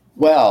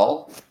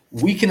 well,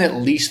 we can at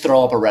least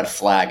throw up a red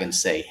flag and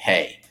say,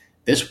 hey,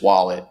 this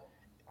wallet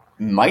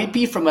might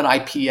be from an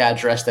IP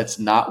address that's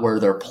not where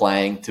they're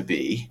planning to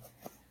be.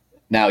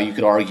 Now, you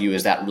could argue,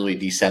 is that really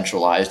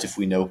decentralized if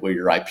we know where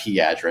your IP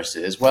address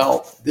is?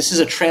 Well, this is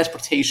a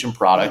transportation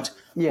product.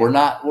 Yeah.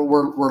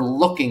 We're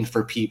looking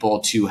for people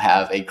to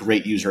have a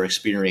great user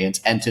experience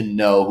and to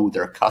know who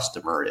their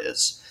customer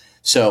is.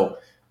 So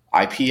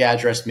IP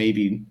address may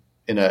be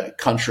in a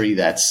country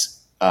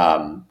that's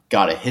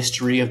got a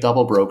history of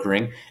double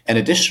brokering. And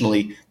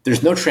additionally,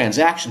 there's no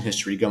transaction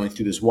history going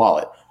through this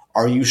wallet.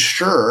 Are you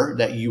sure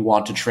that you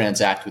want to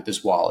transact with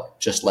this wallet?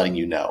 Just letting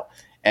you know.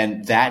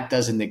 And that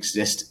doesn't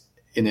exist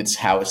in its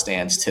how it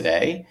stands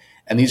today.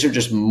 And these are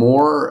just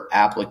more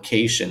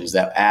applications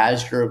that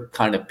as you're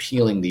kind of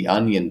peeling the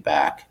onion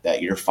back,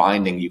 that you're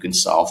finding you can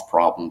solve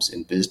problems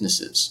in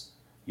businesses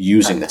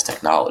using this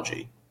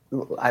technology.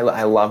 I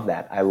love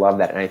that. I love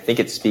that. And I think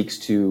it speaks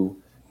to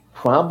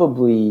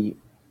probably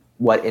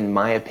what, in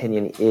my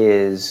opinion,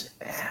 is,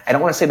 I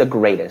don't want to say the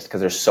greatest because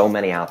there's so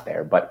many out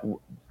there, but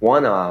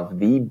one of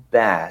the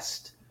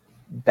best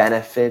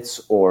benefits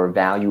or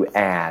value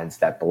adds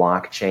that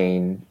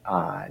blockchain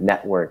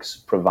networks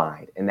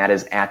provide, and that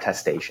is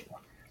attestation.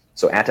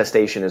 So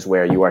attestation is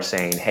where you are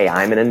saying, hey,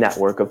 I'm in a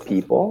network of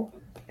people,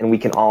 and we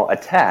can all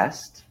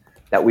attest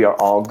that we are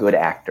all good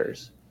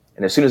actors.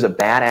 And as soon as a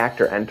bad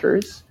actor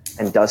enters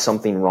and does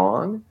something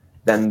wrong,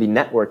 then the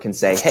network can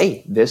say,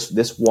 hey,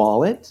 this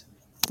wallet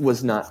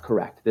was not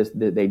correct.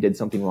 They did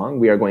something wrong.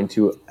 We are going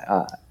to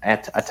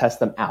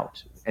attest them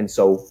out. And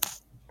so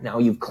now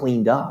you've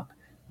cleaned up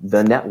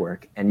the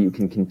network, and you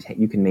can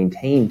continue to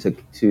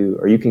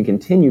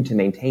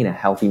maintain a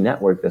healthy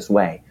network this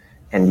way.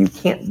 And you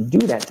can't do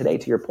that today,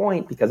 to your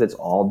point, because it's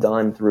all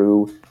done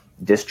through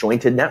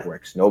disjointed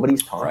networks.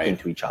 Nobody's talking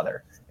to each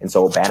other. And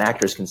so bad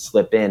actors can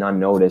slip in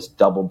unnoticed,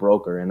 double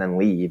broker, and then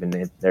leave,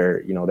 and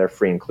they're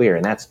free and clear.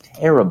 And that's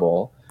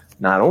terrible,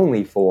 not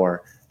only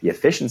for the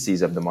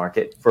efficiencies of the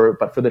market,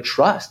 but for the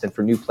trust and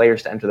for new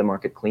players to enter the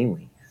market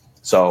cleanly.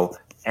 So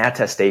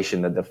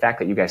attestation, the fact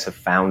that you guys have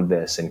found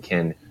this and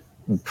can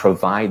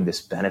provide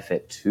this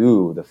benefit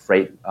to the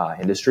freight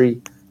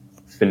industry,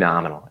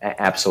 phenomenal.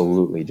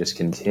 Absolutely. Just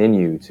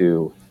continue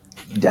to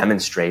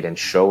demonstrate and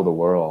show the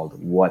world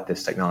what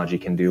this technology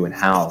can do and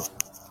how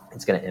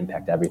it's going to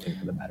impact everything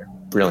for the better.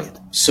 Brilliant.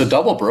 So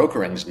double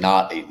brokering is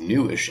not a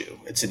new issue.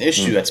 It's an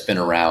issue that's been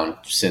around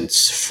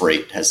since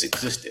freight has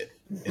existed.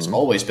 It's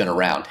always been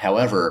around.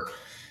 However,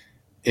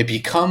 it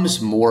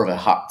becomes more of a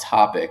hot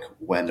topic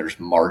when there's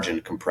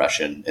margin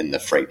compression in the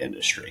freight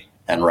industry.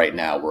 And right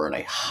now we're in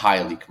a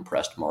highly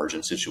compressed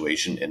margin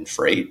situation in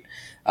freight.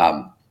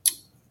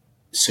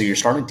 So you're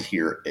starting to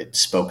hear it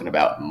spoken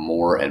about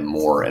more and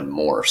more and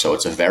more. So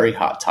it's a very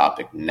hot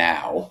topic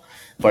now,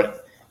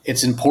 but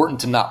it's important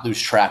to not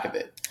lose track of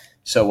it.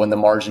 So when the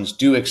margins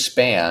do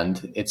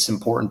expand, it's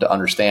important to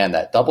understand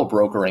that double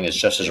brokering is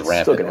just as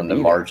rampant when the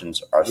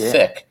margins are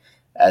thick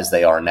as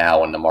they are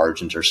now when the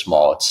margins are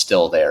small. It's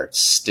still there. It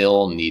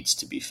still needs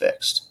to be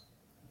fixed.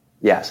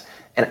 Yes.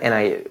 And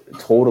I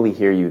totally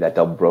hear you that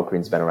double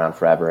brokering's been around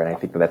forever. And I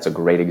think that's a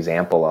great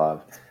example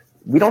of,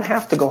 we don't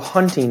have to go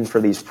hunting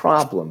for these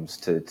problems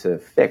to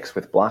fix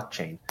with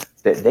blockchain.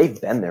 They've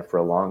been there for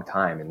a long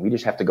time, and we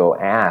just have to go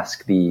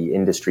ask the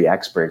industry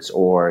experts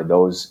or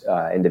those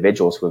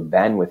individuals who have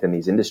been within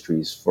these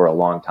industries for a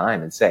long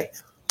time and say,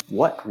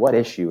 what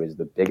issue is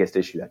the biggest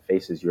issue that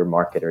faces your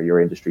market or your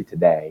industry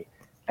today?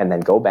 And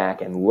then go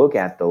back and look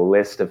at the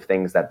list of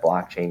things that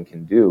blockchain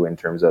can do in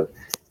terms of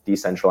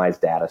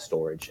decentralized data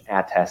storage,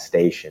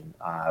 attestation,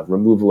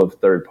 removal of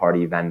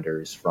third-party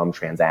vendors from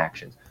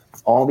transactions,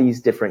 all these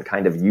different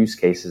kind of use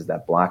cases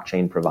that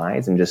blockchain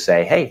provides, and just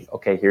say, hey,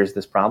 okay, here's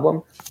this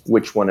problem.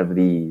 Which one of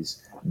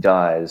these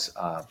does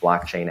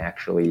blockchain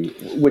actually,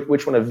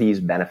 which one of these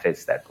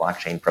benefits that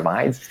blockchain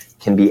provides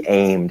can be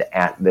aimed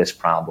at this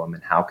problem,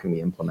 and how can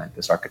we implement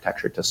this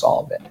architecture to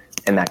solve it?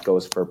 And that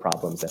goes for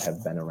problems that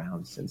have been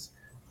around since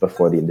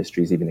before the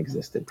industries even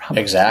existed.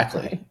 Probably.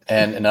 Exactly.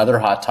 And another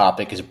hot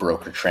topic is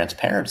broker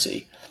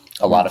transparency.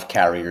 A lot of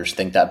carriers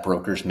think that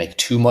brokers make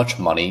too much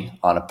money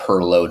on a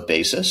per load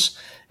basis,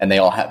 and they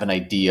all have an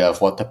idea of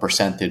what the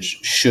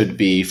percentage should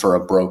be for a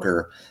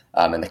broker.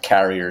 And the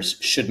carriers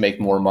should make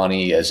more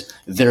money as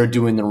they're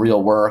doing the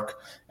real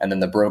work. And then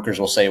the brokers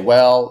will say,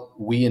 well,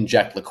 we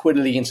inject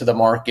liquidity into the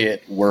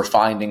market. We're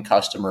finding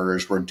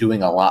customers. We're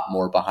doing a lot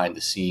more behind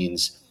the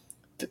scenes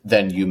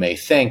than you may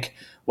think.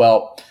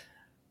 Well,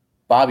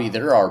 Bobbie,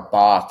 there are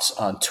bots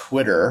on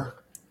Twitter,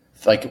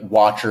 like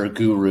Watcher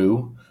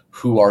Guru,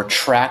 who are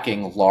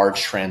tracking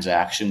large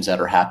transactions that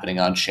are happening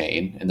on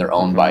chain, and they're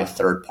owned by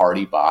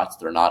third-party bots.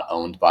 They're not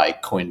owned by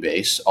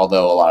Coinbase,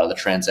 although a lot of the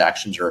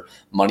transactions are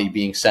money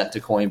being sent to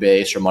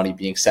Coinbase or money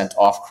being sent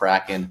off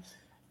Kraken.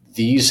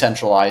 These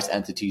centralized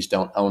entities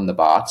don't own the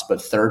bots,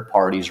 but third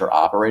parties are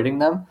operating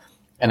them.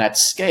 And at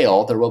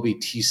scale, there will be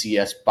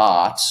TCS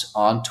bots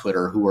on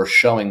Twitter who are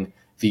showing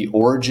the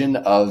origin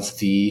of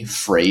the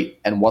freight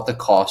and what the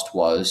cost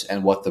was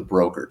and what the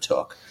broker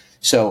took.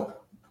 So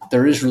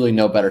there is really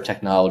no better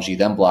technology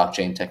than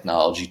blockchain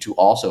technology to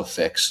also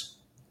fix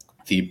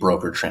the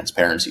broker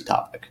transparency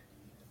topic.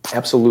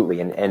 Absolutely.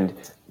 And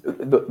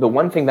the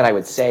one thing that I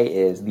would say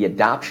is the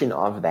adoption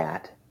of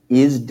that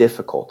is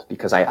difficult,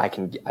 because I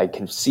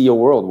can see a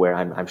world where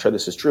I'm sure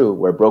this is true,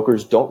 where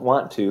brokers don't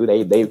want to,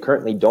 they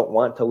currently don't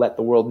want to let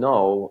the world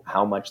know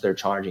how much they're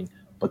charging.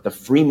 But the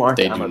free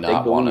market, they do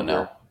not want to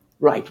know.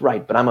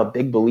 Right. But I'm a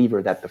big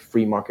believer that the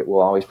free market will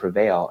always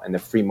prevail, and the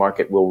free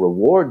market will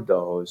reward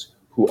those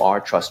who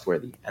are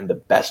trustworthy. And the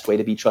best way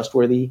to be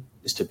trustworthy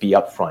is to be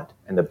upfront.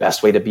 And the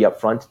best way to be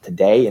upfront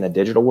today in a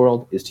digital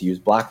world is to use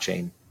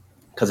blockchain,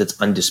 because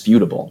it's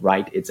undisputable,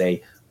 right? It's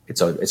a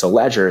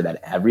ledger that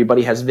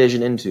everybody has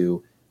vision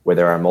into, where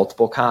there are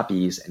multiple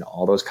copies and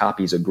all those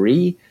copies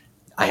agree.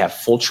 I have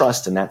full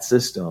trust in that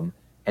system.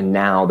 And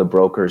now the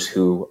brokers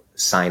who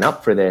sign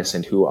up for this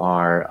and who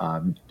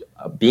are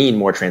being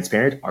more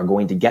transparent are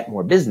going to get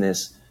more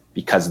business,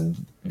 because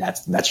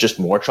that's just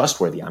more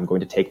trustworthy. I'm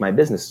going to take my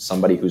business to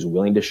somebody who's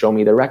willing to show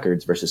me their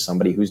records versus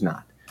somebody who's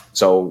not.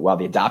 So while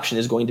the adoption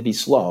is going to be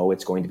slow,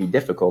 it's going to be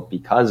difficult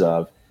because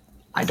of,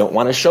 I don't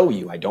want to show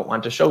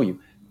you,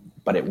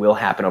 but it will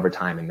happen over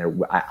time.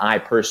 And I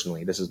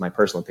personally, this is my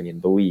personal opinion,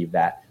 believe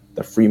that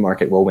the free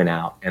market will win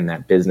out, and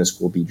that business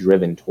will be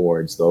driven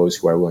towards those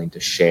who are willing to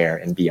share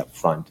and be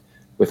upfront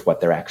with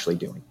what they're actually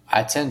doing.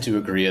 I tend to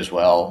agree as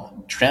well.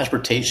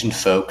 Transportation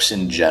folks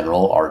in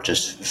general are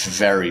just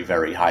very,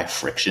 very high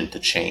friction to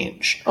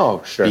change.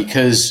 Oh, sure.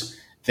 Because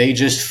they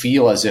just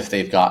feel as if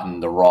they've gotten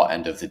the raw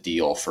end of the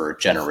deal for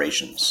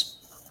generations.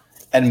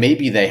 And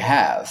maybe they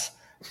have,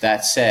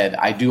 That said,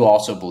 I do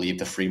also believe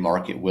the free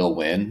market will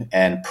win,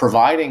 and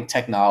providing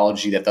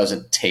technology that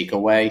doesn't take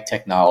away,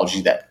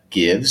 technology that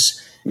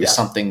gives, is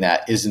something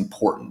that is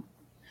important.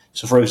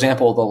 So, for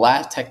example, the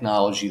last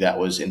technology that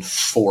was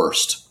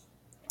enforced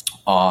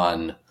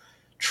on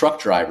truck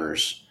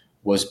drivers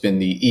was been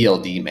the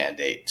ELD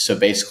mandate. So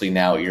basically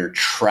now you're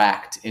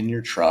tracked in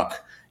your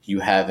truck. You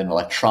have an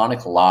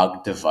electronic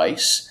log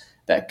device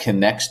that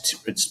connects to,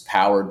 it's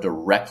powered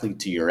directly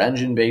to your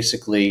engine.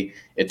 Basically,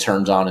 it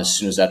turns on as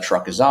soon as that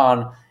truck is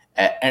on.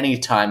 At any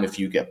time, if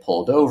you get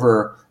pulled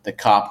over, the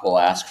cop will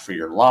ask for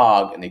your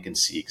log and they can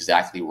see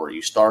exactly where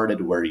you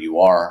started, where you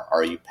are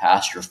you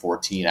past your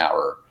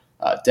 14-hour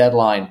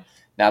deadline.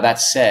 Now, that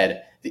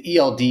said, the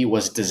ELD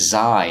was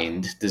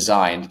designed,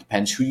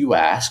 depends who you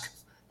ask,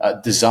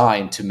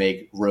 designed to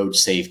make road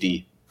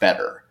safety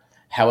better.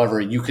 However,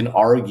 you can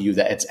argue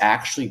that it's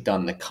actually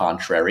done the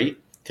contrary,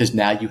 because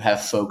now you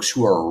have folks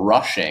who are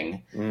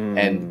rushing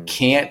and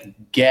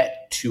can't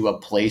get to a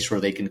place where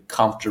they can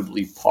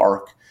comfortably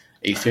park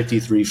a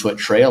 53-foot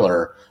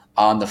trailer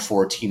on the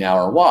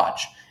 14-hour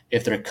watch.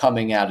 If they're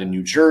coming out of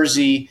New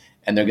Jersey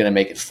and they're going to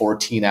make it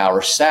 14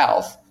 hours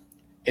south,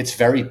 it's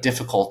very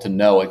difficult to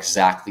know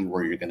exactly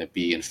where you're going to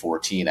be in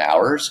 14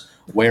 hours.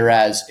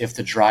 Whereas if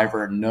the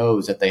driver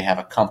knows that they have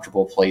a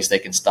comfortable place they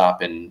can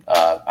stop in,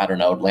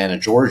 Atlanta,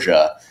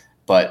 Georgia,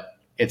 but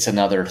it's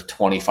another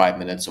 25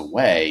 minutes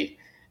away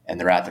and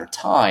they're at their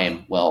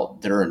time, well,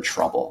 they're in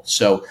trouble.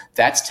 So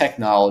that's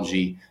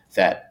technology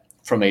that,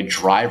 from a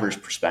driver's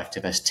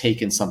perspective, has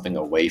taken something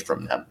away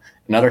from them.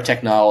 Another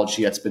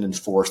technology that's been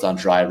enforced on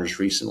drivers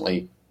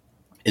recently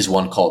is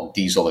one called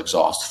diesel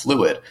exhaust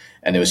fluid.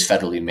 And it was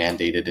federally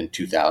mandated in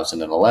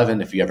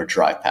 2011. If you ever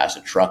drive past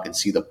a truck and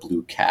see the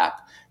blue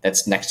cap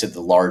that's next to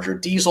the larger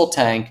diesel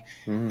tank,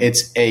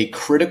 it's a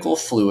critical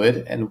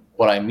fluid. And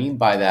what I mean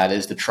by that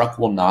is the truck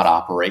will not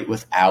operate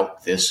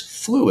without this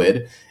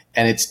fluid.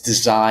 And it's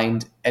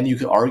designed, and you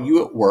could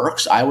argue it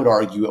works. I would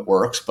argue it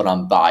works, but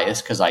I'm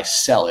biased because I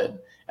sell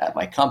it at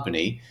my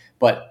company.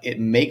 But it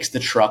makes the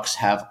trucks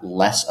have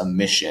less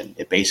emission.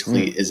 It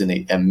basically is an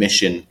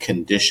emission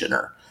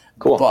conditioner.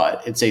 Cool.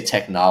 But it's a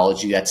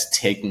technology that's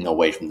taking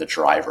away from the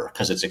driver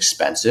because it's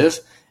expensive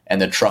and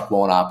the truck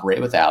won't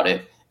operate without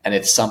it. And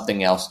it's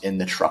something else in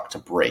the truck to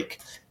break.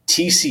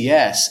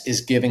 TCS is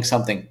giving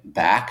something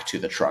back to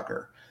the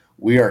trucker.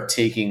 We are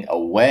taking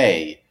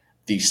away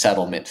the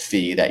settlement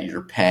fee that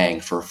you're paying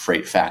for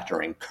freight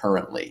factoring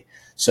currently.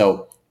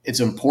 So it's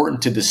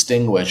important to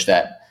distinguish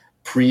that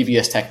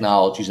previous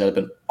technologies that have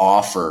been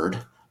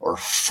offered or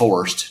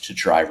forced to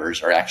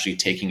drivers are actually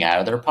taking out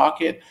of their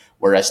pocket,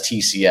 whereas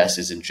TCS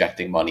is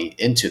injecting money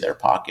into their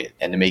pocket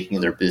and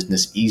making their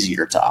business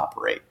easier to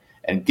operate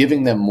and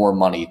giving them more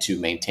money to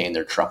maintain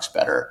their trucks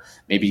better,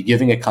 maybe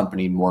giving a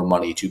company more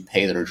money to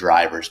pay their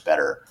drivers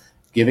better,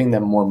 giving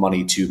them more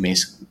money to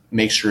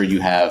make sure you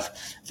have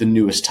the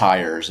newest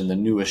tires and the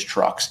newest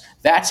trucks.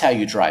 That's how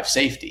you drive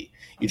safety.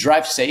 You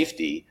drive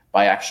safety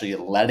by actually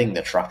letting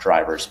the truck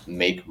drivers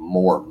make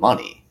more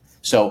money.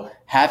 So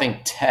having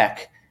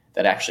tech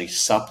that actually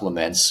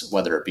supplements,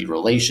 whether it be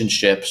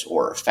relationships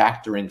or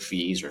factoring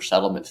fees or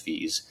settlement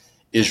fees,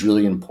 is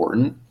really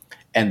important.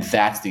 And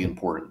that's the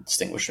important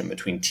distinction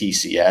between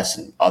TCS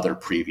and other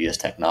previous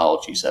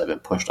technologies that have been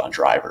pushed on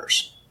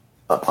drivers.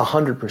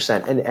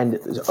 100%. And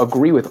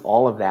agree with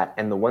all of that.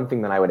 And the one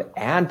thing that I would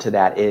add to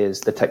that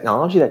is the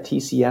technology that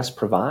TCS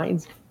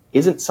provides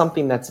isn't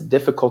something that's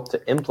difficult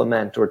to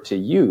implement or to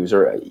use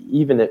or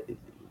even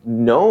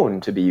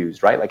known to be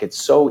used, right? Like, it's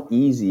so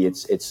easy.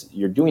 It's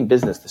you're doing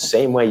business the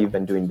same way you've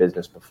been doing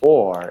business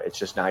before. It's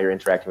just now you're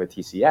interacting with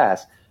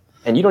TCS,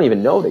 and you don't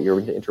even know that you're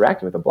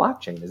interacting with a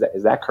blockchain.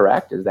 Is that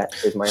correct?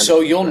 Is my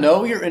So you'll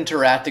know you're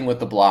interacting with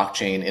the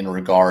blockchain in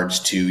regards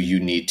to you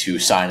need to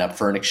sign up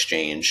for an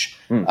exchange.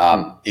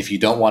 If you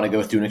don't want to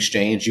go through an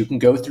exchange, you can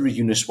go through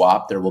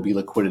Uniswap. There will be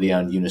liquidity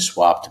on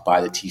Uniswap to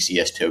buy the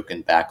TCS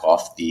token back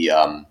off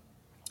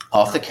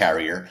the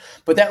carrier,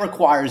 but that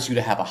requires you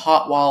to have a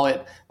hot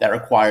wallet. That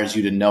requires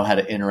you to know how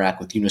to interact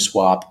with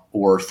Uniswap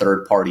or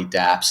third-party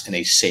dApps in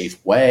a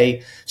safe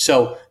way.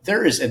 So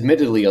there is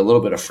admittedly a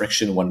little bit of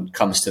friction when it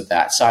comes to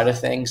that side of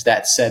things.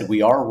 That said,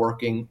 we are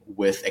working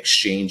with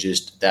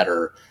exchanges that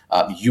are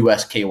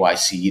US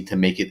KYC to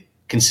make it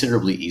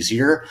considerably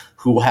easier,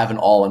 who will have an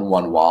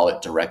all-in-one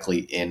wallet directly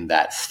in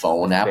that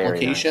phone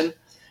application. Nice.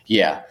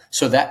 Yeah,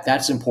 so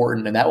that's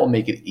important, and that will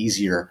make it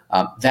easier.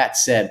 That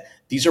said,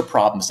 these are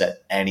problems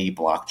that any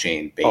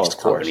blockchain-based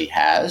company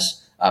has.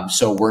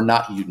 So we're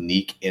not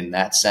unique in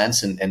that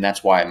sense. And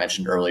that's why I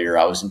mentioned earlier,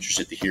 I was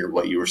interested to hear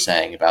what you were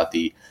saying about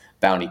the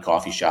Bounty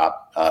Coffee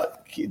Shop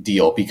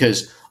deal,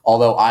 because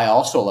although I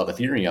also love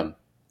Ethereum,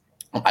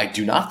 I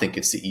do not think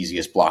it's the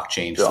easiest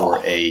blockchain for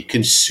a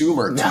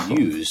consumer to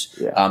use.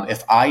 Yeah.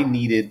 If I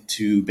needed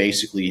to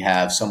basically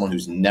have someone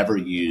who's never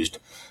used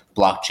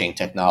blockchain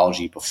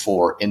technology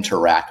before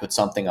interact with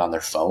something on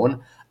their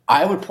phone,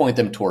 I would point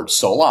them towards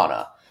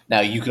Solana. Now,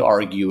 you could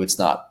argue it's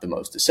not the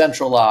most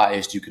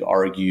decentralized. You could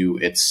argue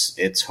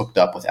it's hooked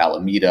up with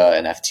Alameda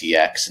and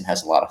FTX and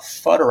has a lot of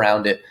FUD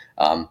around it.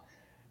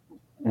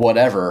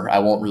 whatever. I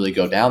won't really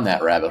go down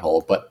that rabbit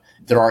hole, but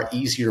there are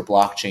easier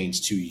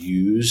blockchains to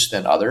use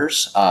than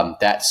others.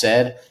 That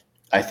said,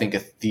 I think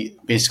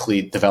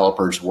basically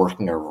developers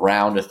working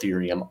around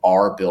Ethereum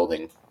are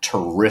building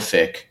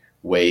terrific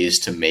ways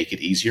to make it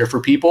easier for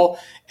people.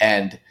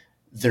 And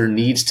there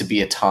needs to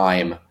be a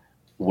time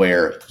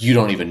where you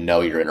don't even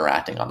know you're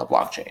interacting on the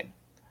blockchain,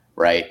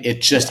 right?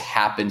 It just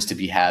happens to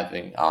be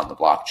happening on the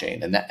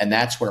blockchain. And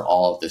that's where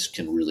all of this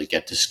can really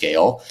get to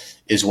scale,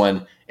 is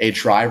when a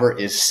driver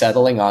is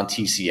settling on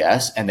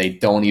TCS and they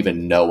don't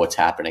even know what's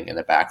happening in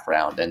the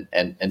background.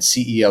 And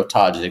CEO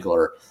Todd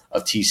Ziegler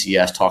of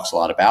TCS talks a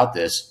lot about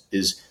this,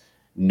 is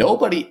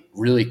nobody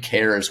really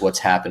cares what's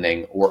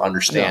happening or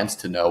understands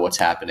to know what's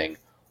happening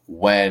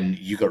when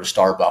you go to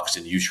Starbucks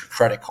and use your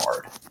credit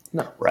card,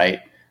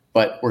 right?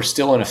 But we're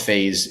still in a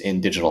phase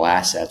in digital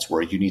assets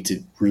where you need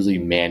to really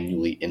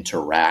manually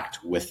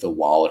interact with the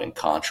wallet and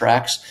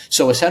contracts.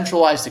 So a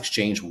centralized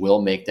exchange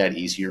will make that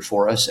easier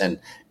for us. And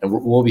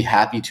we'll be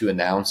happy to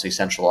announce a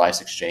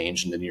centralized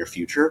exchange in the near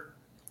future.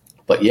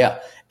 But yeah,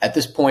 at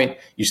this point,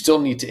 you still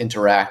need to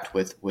interact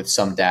with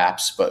some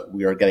dApps, but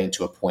we are getting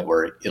to a point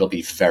where it'll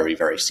be very,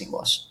 very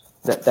seamless.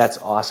 That's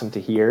awesome to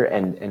hear,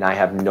 and I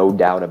have no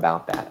doubt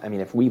about that. I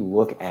mean, if we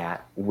look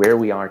at where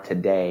we are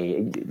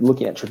today,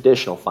 looking at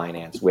traditional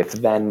finance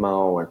with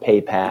Venmo or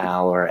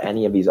PayPal or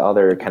any of these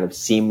other kind of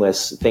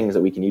seamless things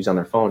that we can use on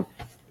their phone,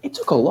 it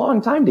took a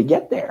long time to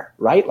get there,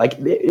 right? Like,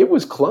 it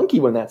was clunky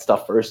when that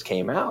stuff first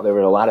came out. There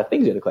were a lot of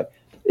things you had to click.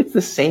 It's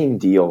the same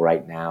deal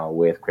right now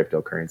with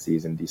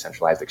cryptocurrencies and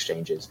decentralized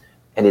exchanges,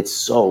 and it's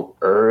so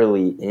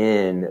early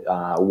in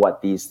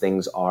what these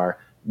things are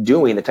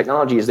doing. The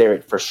technology is there,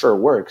 it for sure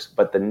works,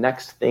 but the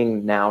next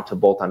thing now to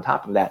bolt on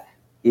top of that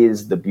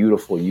is the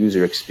beautiful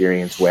user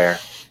experience where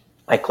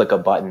I click a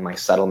button, my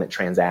settlement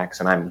transacts,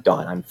 and I'm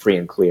done. I'm free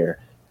and clear.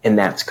 And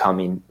that's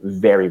coming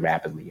very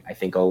rapidly. I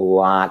think a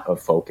lot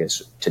of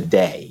focus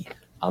today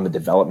on the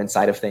development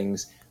side of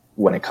things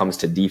when it comes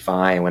to DeFi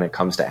and when it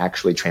comes to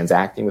actually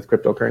transacting with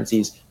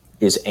cryptocurrencies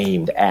is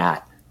aimed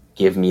at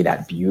give me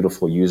that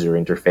beautiful user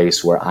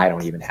interface where I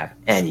don't even have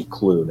any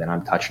clue that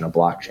I'm touching a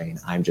blockchain.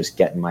 I'm just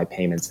getting my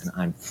payments and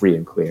I'm free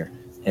and clear.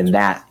 And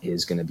that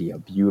is going to be a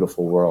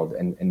beautiful world.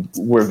 And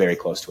we're very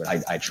close to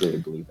it. I truly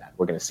believe that.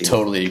 We're going to see.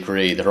 Totally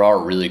agree. There are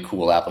really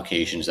cool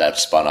applications that have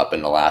spun up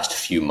in the last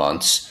few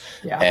months.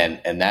 Yeah.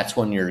 And that's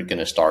when you're going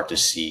to start to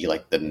see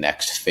like the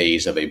next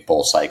phase of a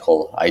bull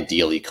cycle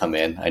ideally come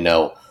in. I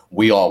know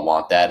we all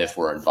want that if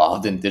we're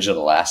involved in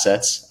digital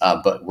assets,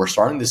 but we're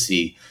starting to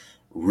see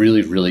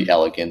really, really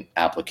elegant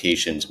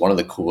applications. One of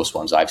the coolest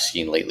ones I've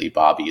seen lately,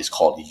 Bobbie, is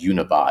called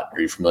Unibot. Are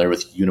you familiar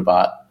with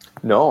Unibot?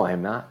 No,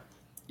 I'm not.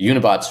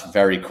 Unibot's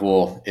very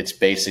cool. It's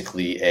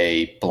basically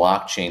a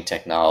blockchain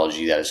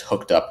technology that is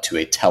hooked up to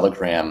a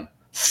Telegram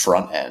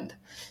front end.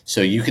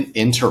 So you can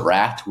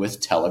interact with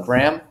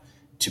Telegram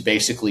to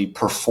basically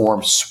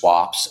perform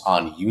swaps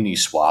on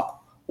Uniswap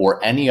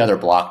or any other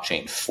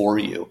blockchain for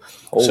you.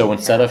 So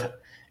instead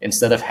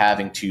of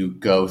having to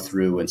go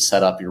through and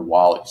set up your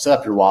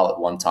wallet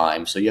one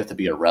time. So you have to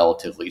be a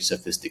relatively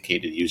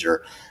sophisticated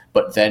user,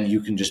 but then you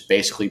can just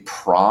basically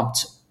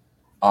prompt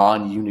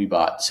on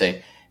Unibot,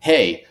 say,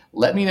 hey,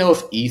 let me know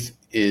if ETH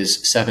is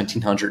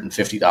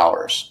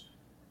 $1,750.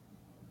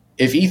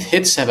 If ETH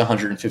hits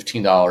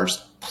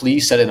 $715,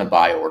 please set in a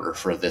buy order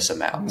for this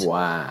amount.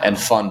 Wow. And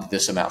fund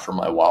this amount from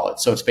my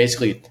wallet. So it's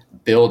basically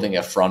building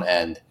a front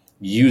end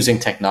using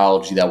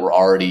technology that we're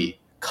already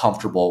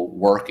comfortable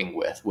working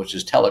with, which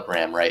is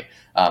Telegram, right?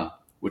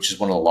 Which is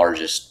one of the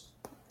largest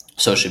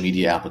social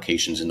media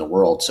applications in the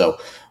world. So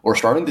we're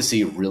starting to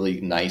see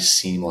really nice,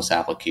 seamless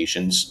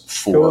applications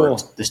for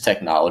this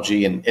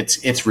technology. And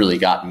it's really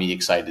got me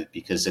excited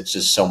because it's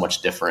just so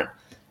much different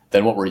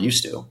than what we're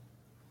used to.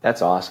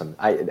 That's awesome.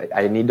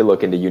 I need to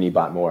look into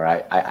Unibot more.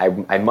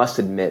 I must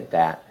admit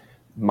that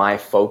my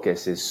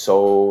focus is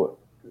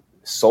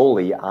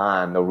solely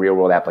on the real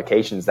world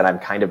applications that I'm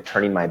kind of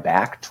turning my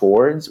back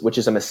towards, which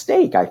is a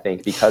mistake, I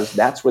think, because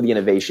that's where the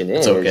innovation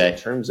is in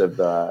terms of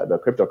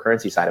the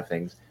cryptocurrency side of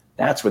things.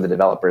 That's where the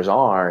developers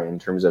are in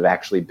terms of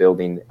actually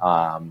building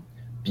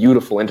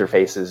beautiful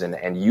interfaces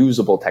and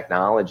usable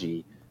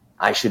technology.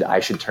 I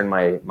should turn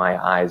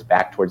my eyes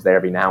back towards there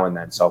every now and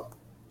then. So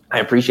I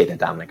appreciate that,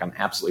 Dominic. I'm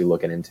absolutely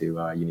looking into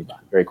Unibot.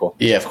 Very cool.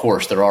 Yeah, of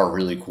course. There are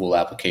really cool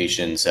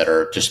applications that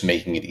are just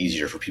making it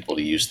easier for people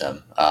to use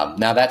them.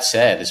 Now, that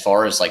said, as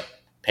far as like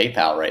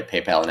PayPal, right?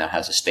 PayPal now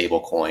has a stable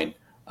coin.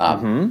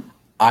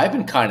 I've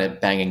been kind of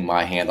banging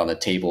my hand on the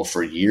table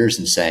for years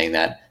and saying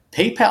that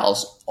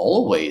PayPal's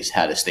always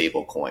had a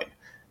stable coin.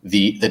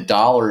 The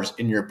dollars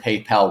in your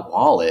PayPal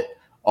wallet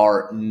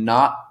are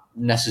not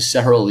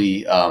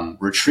necessarily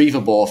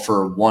retrievable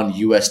for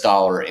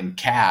 $1 in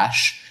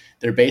cash.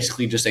 They're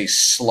basically just a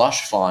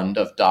slush fund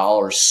of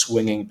dollars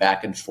swinging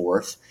back and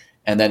forth.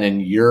 And then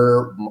in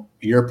your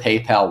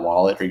PayPal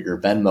wallet or your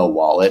Venmo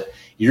wallet,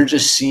 you're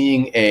just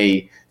seeing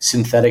a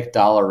synthetic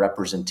dollar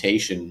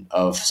representation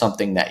of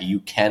something that you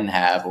can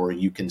have or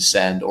you can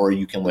send or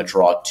you can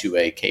withdraw to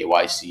a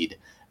KYC'd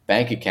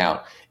bank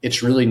account,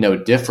 it's really no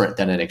different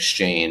than an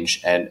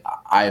exchange. And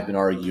I've been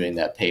arguing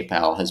that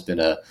PayPal has been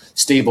a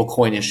stable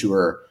coin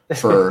issuer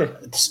for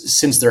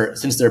since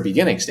their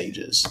beginning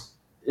stages.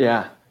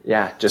 Yeah.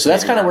 So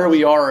that's kind of where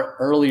we are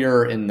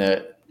earlier in the,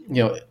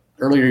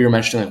 earlier you were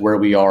mentioning like where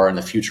we are in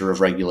the future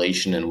of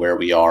regulation and where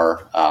we are.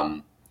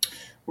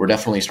 We're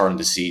definitely starting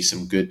to see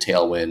some good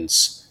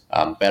tailwinds,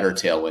 better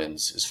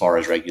tailwinds as far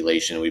as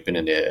regulation. We've been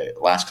in the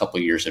last couple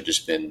of years have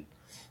just been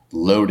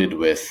loaded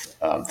with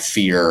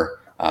fear.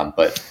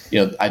 But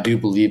I do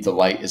believe the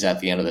light is at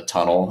the end of the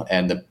tunnel,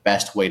 and the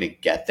best way to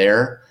get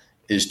there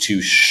is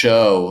to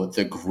show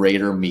the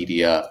greater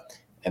media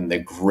and the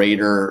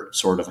greater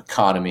sort of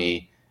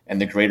economy and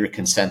the greater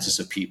consensus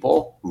of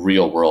people,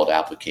 real world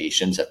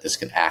applications that this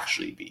can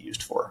actually be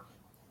used for.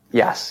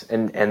 Yes,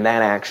 and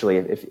that actually,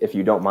 if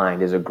you don't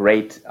mind, is a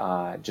great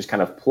just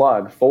kind of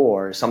plug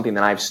for something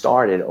that I've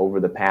started over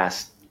the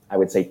past, I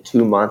would say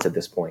 2 months at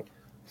this point.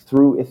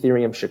 Through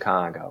Ethereum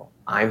Chicago,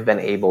 I've been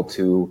able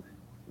to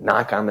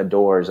knock on the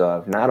doors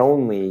of not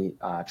only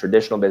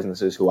traditional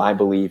businesses who I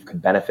believe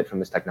could benefit from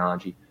this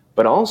technology,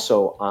 but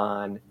also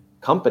on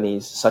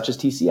companies such as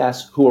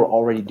TCS who are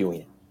already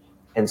doing it.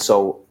 And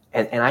so,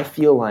 and I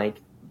feel like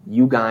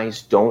you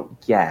guys don't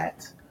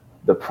get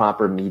the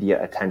proper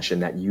media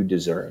attention that you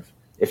deserve.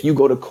 If you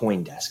go to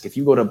CoinDesk, if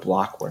you go to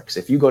Blockworks,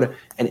 if you go to,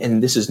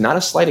 and this is not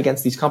a slight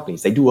against these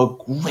companies, they do a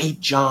great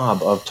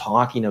job of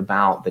talking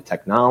about the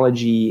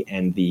technology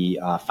and the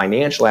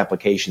financial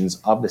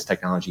applications of this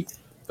technology,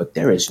 but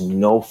there is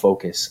no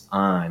focus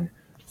on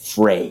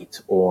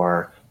freight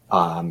or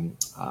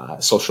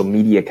social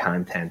media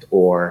content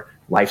or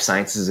life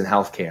sciences and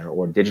healthcare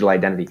or digital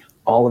identity,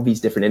 all of these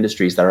different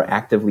industries that are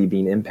actively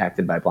being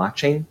impacted by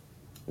blockchain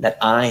that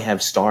I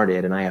have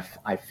started. And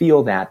I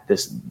feel that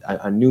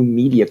a new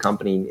media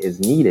company is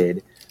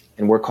needed,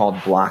 and we're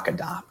called Block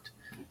Adopt.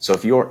 So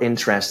if you're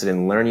interested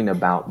in learning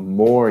about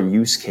more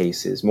use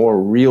cases, more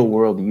real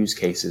world use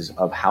cases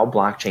of how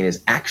blockchain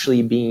is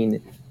actually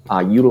being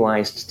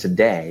utilized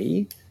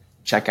today,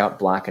 check out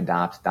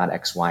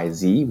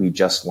blockadopt.xyz. We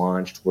just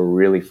launched. We're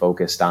really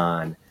focused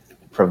on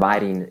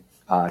providing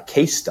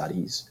case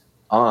studies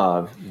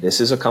of this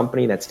is a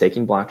company that's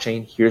taking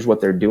blockchain. Here's what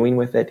they're doing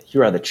with it.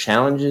 Here are the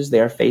challenges they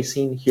are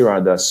facing. Here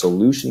are the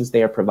solutions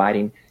they are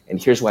providing.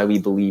 And here's why we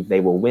believe they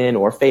will win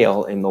or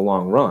fail in the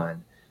long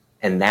run.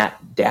 And that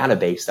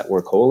database that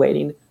we're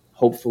collating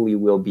hopefully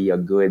will be a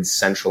good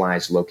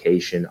centralized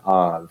location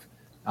of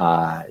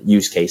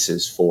use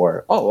cases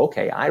for,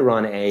 I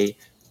run a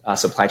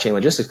supply chain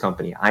logistics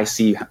company. I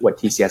see what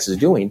TCS is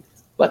doing.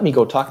 Let me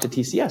go talk to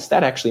TCS.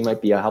 That actually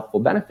might be a helpful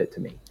benefit to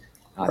me.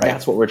 Right.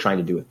 That's what we're trying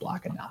to do with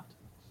Block Adopt.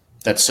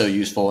 That's so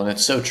useful, and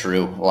it's so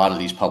true. A lot of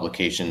these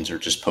publications are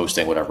just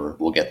posting whatever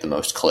will get the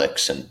most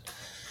clicks, and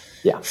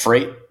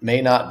freight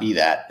may not be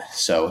that.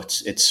 So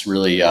it's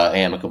really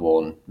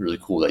amicable and really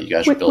cool that you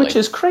guys are building. Which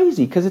is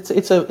crazy because it's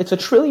a $1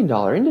 trillion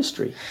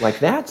industry. Like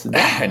that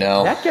I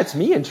know that gets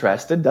me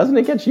interested. Doesn't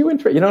it get you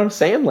interested? You know what I'm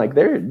saying? Like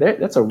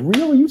that's a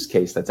real use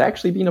case that's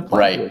actually being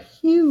applied to a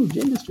huge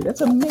industry. That's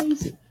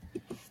amazing.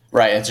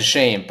 Right. It's a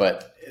shame,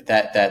 but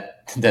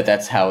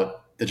that's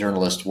how the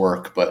journalists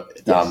work.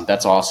 But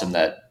that's awesome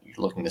that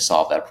you're looking to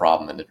solve that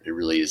problem, and it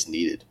really is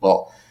needed.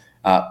 Well,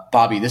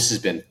 Bobbie, this has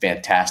been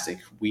fantastic.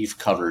 We've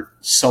covered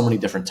so many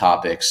different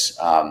topics.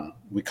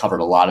 We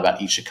covered a lot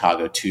about ETH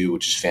Chicago too,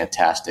 which is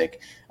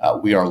fantastic.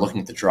 We are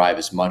looking to drive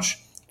as much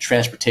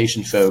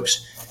transportation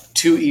folks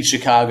to ETH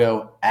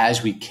Chicago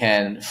as we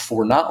can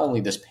for not only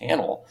this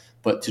panel,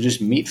 but to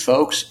just meet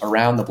folks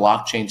around the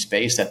blockchain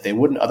space that they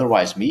wouldn't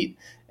otherwise meet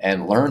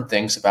and learn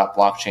things about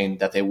blockchain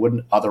that they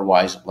wouldn't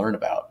otherwise learn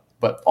about.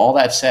 But all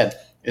that said,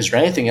 is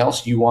there anything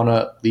else you want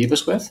to leave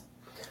us with?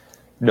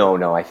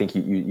 No. I think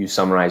you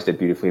summarized it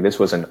beautifully. This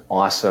was an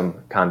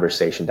awesome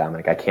conversation,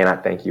 Dominic. I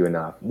cannot thank you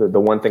enough. The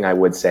one thing I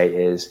would say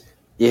is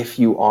if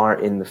you are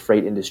in the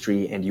freight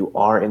industry and you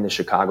are in the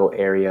Chicago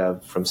area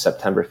from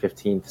September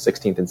 15th,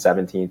 16th, and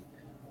 17th,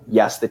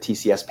 yes, the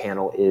TCS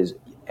panel is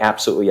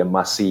absolutely a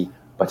must-see.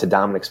 But to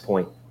Dominic's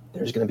point,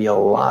 there's going to be a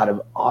lot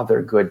of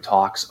other good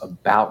talks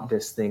about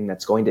this thing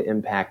that's going to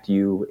impact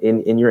you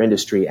in your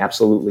industry,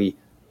 absolutely.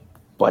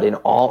 But in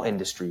all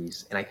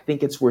industries, and I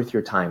think it's worth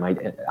your time.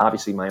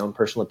 Obviously, my own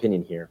personal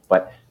opinion here,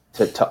 but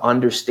to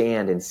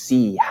understand and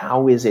see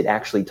how is it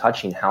actually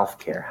touching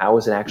healthcare? How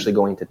is it actually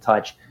going to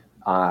touch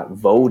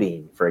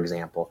voting, for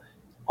example?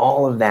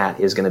 All of that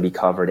is going to be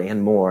covered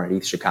and more at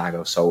ETH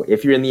Chicago. So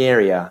if you're in the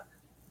area,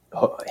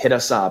 hit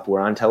us up.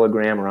 We're on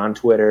Telegram. We're on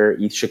Twitter,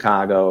 ETH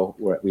Chicago.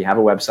 We have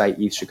a website,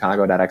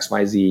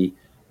 ethchicago.xyz.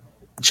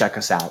 Check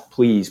us out.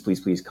 Please, please,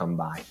 please come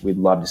by. We'd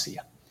love to see you.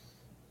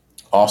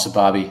 Awesome,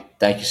 Bobbie.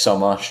 Thank you so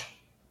much.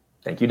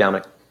 Thank you,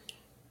 Dominic.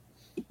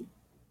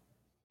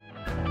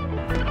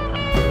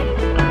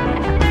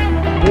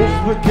 Most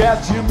of the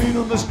cats you meet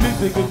on the street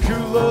think are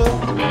true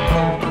love.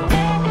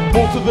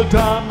 Most of the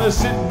time they're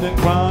sitting and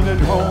crying at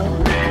home.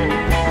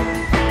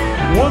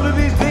 One of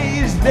these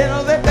days they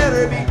know they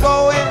better be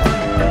going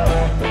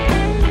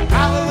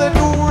out of the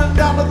door and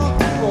down to the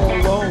floor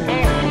alone.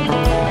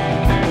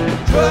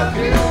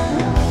 Trucking,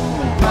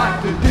 like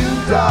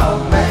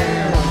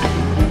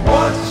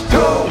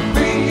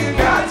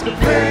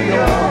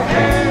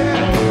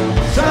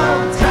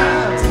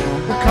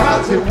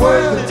it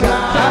worth the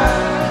time?